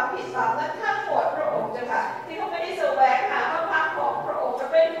ษความผิดบาปนั้นทั้งหมดพระองค์เจ้าค่ะที่เขาไม่ได้แสวงหาพระพักของพระองค์และ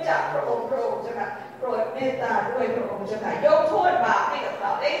ไม่รู้จักพระองค์เจ้าค่ะโปรดเมตตาด้วยพระองค์เจ้าค่ะยกโทษบาปให้กับเข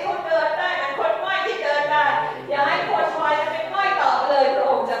าให้เขาเดินได้เหมือนคนง่อยที่เดินได้อย่าให้คนง่อยเป็นง่อยต่อเลยพระ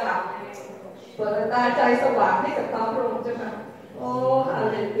องค์เจ้าค่ะเปิดตาใจสว่างให้กับเขาพระองค์เจ้าค่ะโอ้ฮา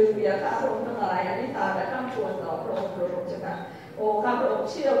เลลูยาข้าพระองค์ทั้งหลายอธิษฐานและข้ามควรต่อพระองค์เจ้าค่ะโอ้ข้าพระองค์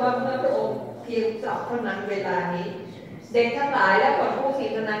เชื่อว่าเมื่อพระองค์เพียงจับเท่านั้นเวลานี้เด็กทั้งหลายและคนผู้ผิด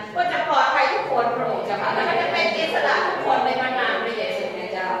นั้นก็จะปลอดภัยทุกคนพระองค์เจ้าค่ะและก็จะเป็นอิสระทุกคนในพระนามพระเยซูคริส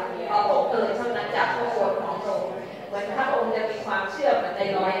ต์เจ้าขอพระองค์เท่านั้นจากพระโอษฐ์ของพระองค์เหมือนถ้าพระองค์จะมีความเชื่อเหมือนใน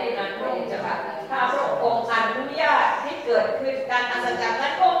ร้อยที่นั้นพระองค์เจ้าค่ะถ้าพระองค์อนุญาตให้เกิดขึ้นการอัศจรรย์นั้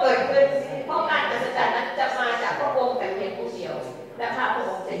นก็เกิดขึ้นเพราะการอัศจรรย์นั้นจะมาจากพระองค์แต่เพียงผู้เดียวและข้าพระอ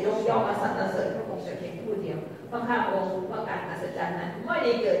งค์จะยกย่องและสรรเสริญพระองค์แต่เพียงผู้เดียว พระข้าพระองค์รู้ว่าการอัศจรรย์นั้นไม่ไ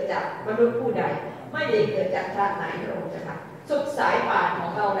ด้เกิดจากมนุษย์ผู้ใดไม่ได้เกิดจากพระไหนพระองค์เจ้าค่ะสุดสายป่านขอ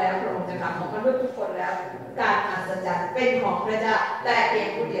งเราแล้วพระองค์เจ้าค่ะของมนุษย์ทุกคนแล้วการอัศจรรย์เป็นของพระเจ้าแต่เพียง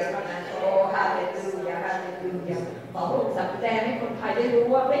ผู้เดียวเท่านั้นโอ้ฮาเลลูยาฮาเลลูยาขอพระองค์สำแดงให้คนไทยได้รู้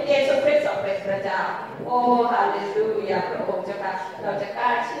ว่าพระเยซูคริสต์ทรงเป็นพระเจ้าโอ้ฮาเลลูยาพระองค์เจ้าค่ะเราจะกล้า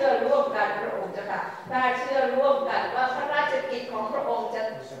เชื่อร่วมกันพระองค์เจ้าค่ะกล้าเชื่อร่วมกันว่าพระราชกิจของพระองค์จะ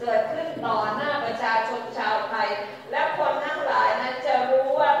เกิดขึ้นต่อหน้าประชาชนชาวไทยและคนทั้งหลายนั้นจะรู้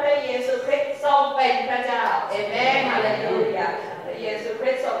ว่าพระเยซูคริสต์ทรงเป็นพระเจ้าเอเมนฮาเลลูยาพระเยซูค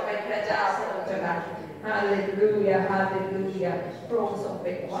ริสต์ทรงเป็นพระเจ้าพระองค์เจ้าค่ะฮาเลลูยาฮาเลลูยาพระองค์ทรงเ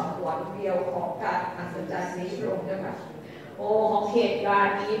ป็นความหวังเดียวของการอัศจรรย์นี้พระองค์เจ้าค่ะโอ้ของเหตุการ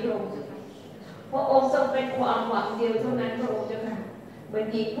ณ์นี้พระองค์เจ้าค่ะพระองค์ทรงเป็นความหวังเดียวเท่านั้นพระองค์เจ้าค่ะเหมือน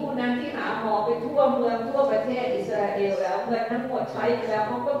หญิงผู้นั้นที่หาหมอไปทั่วเมืองทั่วประเทศอิสราเอลแล้วเงินทั้งหมดใช้ไปแล้วเ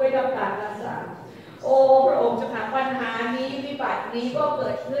ขาก็ไม่ได้รับการรักษาโอ้พระองค์เจ้าค่ะปัญหานี้วิบัตินี้ก็เกิ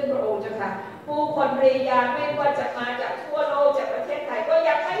ดขึ้นพระองค์เจ้าค่ะผู้คนพยายามไม่ว่าจะมาจากทั่วโลกจากประเทศไทยก็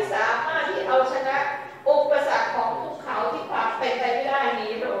ยังไม่สามารถที่เอาชนะอุปสรรคของภูเขาที่ความเป็นไปไม่ได้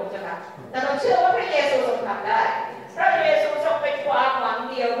นี้พระองค์เจ้าค่ะแต่เราเชื่อว่าพระเยซูทรงทำได้พระเยซูทรงเป็นความหวัง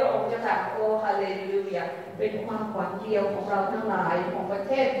เดียวพระองค์เจ้าค่ะโอ้ฮาเลลูยาเป็นความหวังเดียวของเราทั้งหลายของประเ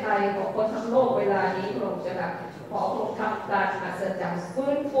ทศไทยของคนทั้งโลกเวลานี้พระองค์เจ้าค่ะขอพระองค์ทำการอัศจรรย์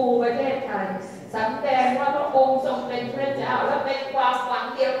ฟื้นฟูประเทศไทยสำแดงว่าพระองค์ทรงเป็นพระเจ้าและเป็นความหวัง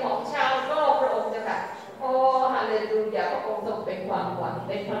เดียวของชาวโลกพระองค์เจ้าค่ะโอ้ฮาเลลูยาพระองค์ทรงเป็นความหวังเ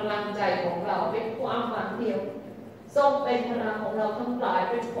ป็นพลังใจของเราเป็นความหวังเดียวทรงเป็นพลังของเราทั้งหลาย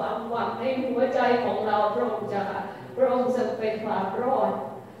เป็นความหวังในหัวใจของเราพระองค์เจ้าค่ะพระองค์ทรงเป็นความรอด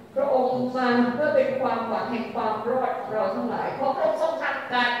พระองค์มาเพื่อเป็นความหวังแห่งความรอดของเราทั้งหลายเพราะพระองค์ทรงท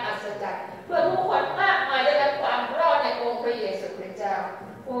ำการอัศจรรย์เพื่อผู้คนมากมายได้รับความรอดในองค์พระเยซูคริสต์เจ้า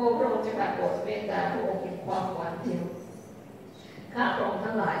โอ้พระองค์จะโปรดเมตตาพระองค์เป็นความหวังเดียวข้าพระองค์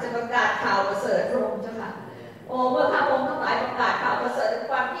ทั้งหลายจะประกาศข่าวประเสริฐพระองค์เจ้าค่ะโอ้เมื่อข้าพระองค์ทั้งหลายประกาศข่าวประเสริฐถึง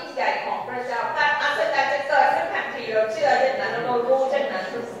ความยิ่งใหญ่ของพระเจ้าการอัศจรรย์จะเกิดขึ้นทันทีเราเชื่อเช่นนั้นเรารู้เช่นนั้น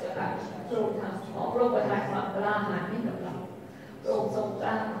พระองค์เจ้าค่ะพระองค์ทำขอพระองค์ประทานความกล้าหาญให้กับเราพระองค์ทรงก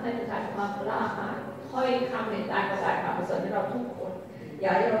ล้าให้ประทานความกล้าหาญถ้อยคำในการประกาศข่าวประเสริฐให้เราทุกคนอย่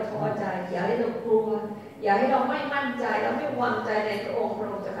าให้เราท้อใจอย่าให้เรากลัวอย่าให้เราไม่มั่นใจเราไม่วางใจในพระองค์พระ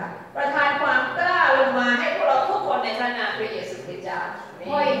องค์เจ้าค่ะประทานความกล้าลงมาให้พวกเราทุกคนในพระนามพระเยซูคริสต์เจ้า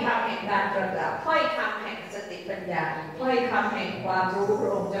ถ้อยคำแห่งการประกาศถ้อยคำแห่งสติปัญญาถ้อยคำแห่งความรู้พร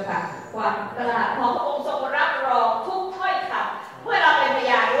ะองค์เจ้าค่ะความกล้าของพระองค์ทรงรับรองทุกถ้อยคำเมื่อเราเป็นพ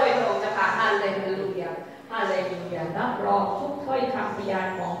ยานด้วยพระองค์เจ้าค่ะฮาเลลูยาฮาเลลูยารับรองทุกถ้อยคำพยาน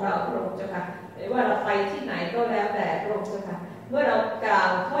ของเราพระองค์เจ้าค่ะไม่ว่าเราไปที่ไหนก็แล้วแต่พระองค์เจ้าค่ะเมื่อเรากล่าว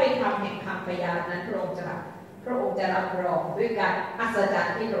ถ้อยคำแห่งคำพยานนั้นพระองค์จะรับรองด้วยการอัศจรร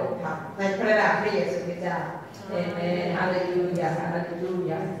ย์ที่พระองค์ทำในพระนามพระเยซูคริสต์เจ้าเอเมนฮาเลลูยาฮาเลลู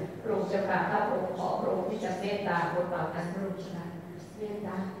ยาพระองค์เจ้าค่ะข้าพระองค์ขอพระองค์ที่จะเมตตาคนเหล่านั้นพระองค์เจ้าเม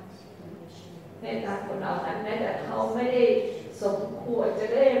ตตาคนเหล่านั้นแม้แต่เขาไม่ได้สมควรจะ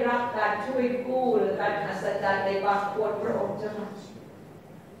ได้รับการช่วยกู้หรือการอัศจรรย์ในบางคนพระองค์เจ้าค่ะ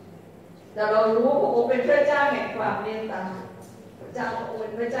แต่เรารู้ว่าพระองค์เป็นพระเจ้าแห่งความเมตตาพระเจ้าพระองค์เป็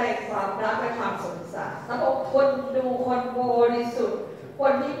นพระเจ้าแห่งความรักและความสงสารพระองค์คนดูคนบริสุทธิ์ค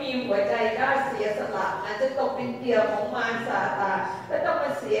นที่มีหัวใจกล้าเสียสละอาจจะตกเป็นเหยื่อของมารซาตานและต้องม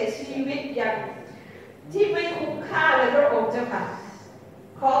าเสียชีวิตอย่างที่ไม่คุ้มค่าเลยพระองค์เจ้าค่ะ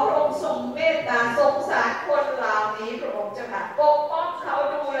ขอพระองค์ทรงเมตตาสงสารคนเหล่านี้พระองค์เจ้าค่ะปกป้องเขา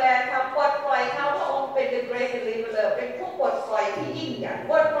ดูแลเขาปลดปล่อยเขาพระองค์เป็น the great deliverer เป็นผู้ปลดปล่อยที่ยิ่งใหญ่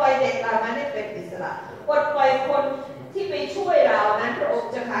ปลดปล่อยเด็กเหล่านั้นให้เป็นอิสระปลดปล่อยคนที่ไปช่วยเรานั้นพระองค์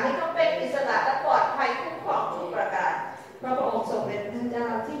เจ้าค่ะให้เขาเป็นอิสระและปลอดภัยคุ้มครองทุกประการพระองค์ทรงเป็นพระเจ้า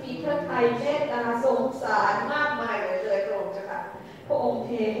ที่มีพระทัยเมตตาสงสารมากมายเลยพระองค์เจ้าค่ะพระองค์เท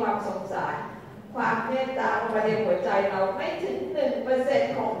ความสงสารความเมตตาลงมาในหัวใจเราไม่ถึง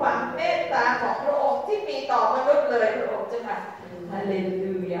 1% ของความเมตตาของพระองค์ที่มีต่อมนุษย์เลยพระองค์เจ้าค่ะฮาเล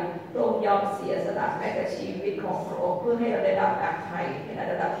ลูยาพระองค์ยอมเสียสละแม้แต่ชีวิตของพระองค์เพื่อให้เราได้รับการไถ่ให้เรา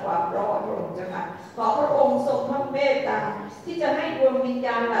ได้รับความรอดพระองค์เจ้าค่ะขอพระองค์ทรงพระเมตตาที่จะให้ดวงวิญญ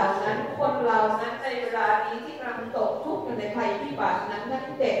าณเหล่านั้นคนเหล่านั้นในเวลานี้ที่กำลังตกทุกข์อยู่ในภัยพิบัตินั้นทั้ง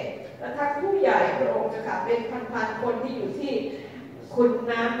เด็กและทั้งผู้ใหญ่พระองค์เจ้าค่ะเป็นพันๆคนที่อยู่ที่ขุน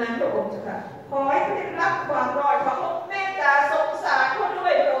น้ำนั้นพระองค์เจ้าค่ะขอให้เขาได้รับความรอดขอพระองค์เมตตาสงสารเขาด้ว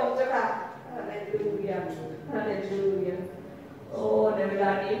ยพระองค์เจ้าค่ะฮาเลลูยาฮาเลลูยาโอ้ในเวลา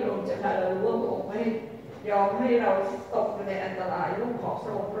นี้พระองค์เจ้าค่ะเรารู้ว่าพระองค์ไม่ยอมให้เราตกอยู่ในอันตรายลูกของพร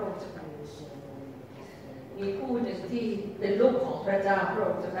ะองค์เจ้าค่ะมีผู้หนึ่งที่เป็นลูกของพระเจ้าพระอ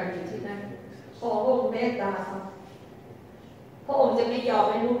งค์เจ้าค่ะอยู่ที่นั่นขอพระองค์เมตตาเขาพระองค์จะไม่ยอม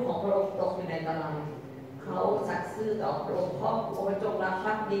ให้ลูกของพระองค์ตกอยู่ในอันตราย เขาสัตย์ซื่อต่อพระองค์ครอบครัวจงรัก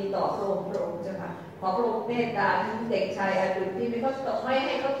ภักดีต่อพระองค์เจ้าค่ะขอพระองค์เมตตาทั้งเด็กชายอดุลที่ไม่ใ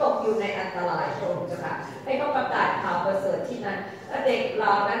ห้เขาตกอยู่ในอันตรายพระองค์เจ้าค่ะให้เขาประกาศข่าวประเสริฐที่นั้นและเด็กเหล่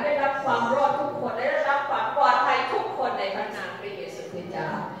านั้นได้รับความรอดทุกคนได้รับความปลอดภัยทุกคนในพระนามพระเยซูคริสต์เจ้า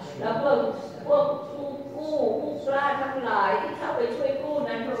แล้วพวกผู้กล้าทั้งหลายที่เข้าไปช่วยกู้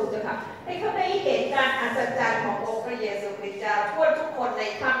นั้นพระองค์เจ้าค่ะให้เขาได้เห็นการอัศจรรย์ขององค์พระเยซูคริสต์เจ้าทั่วทุกคนใน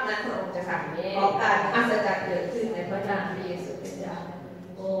ถ้ำนั้นพระองค์เจ้าค่ะขอการอัศจรรย์เกิดขึ้นในพระนามพระเยซูคริสต์เจ้า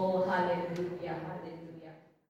โอ้ฮาเลลูยาฮาเลลู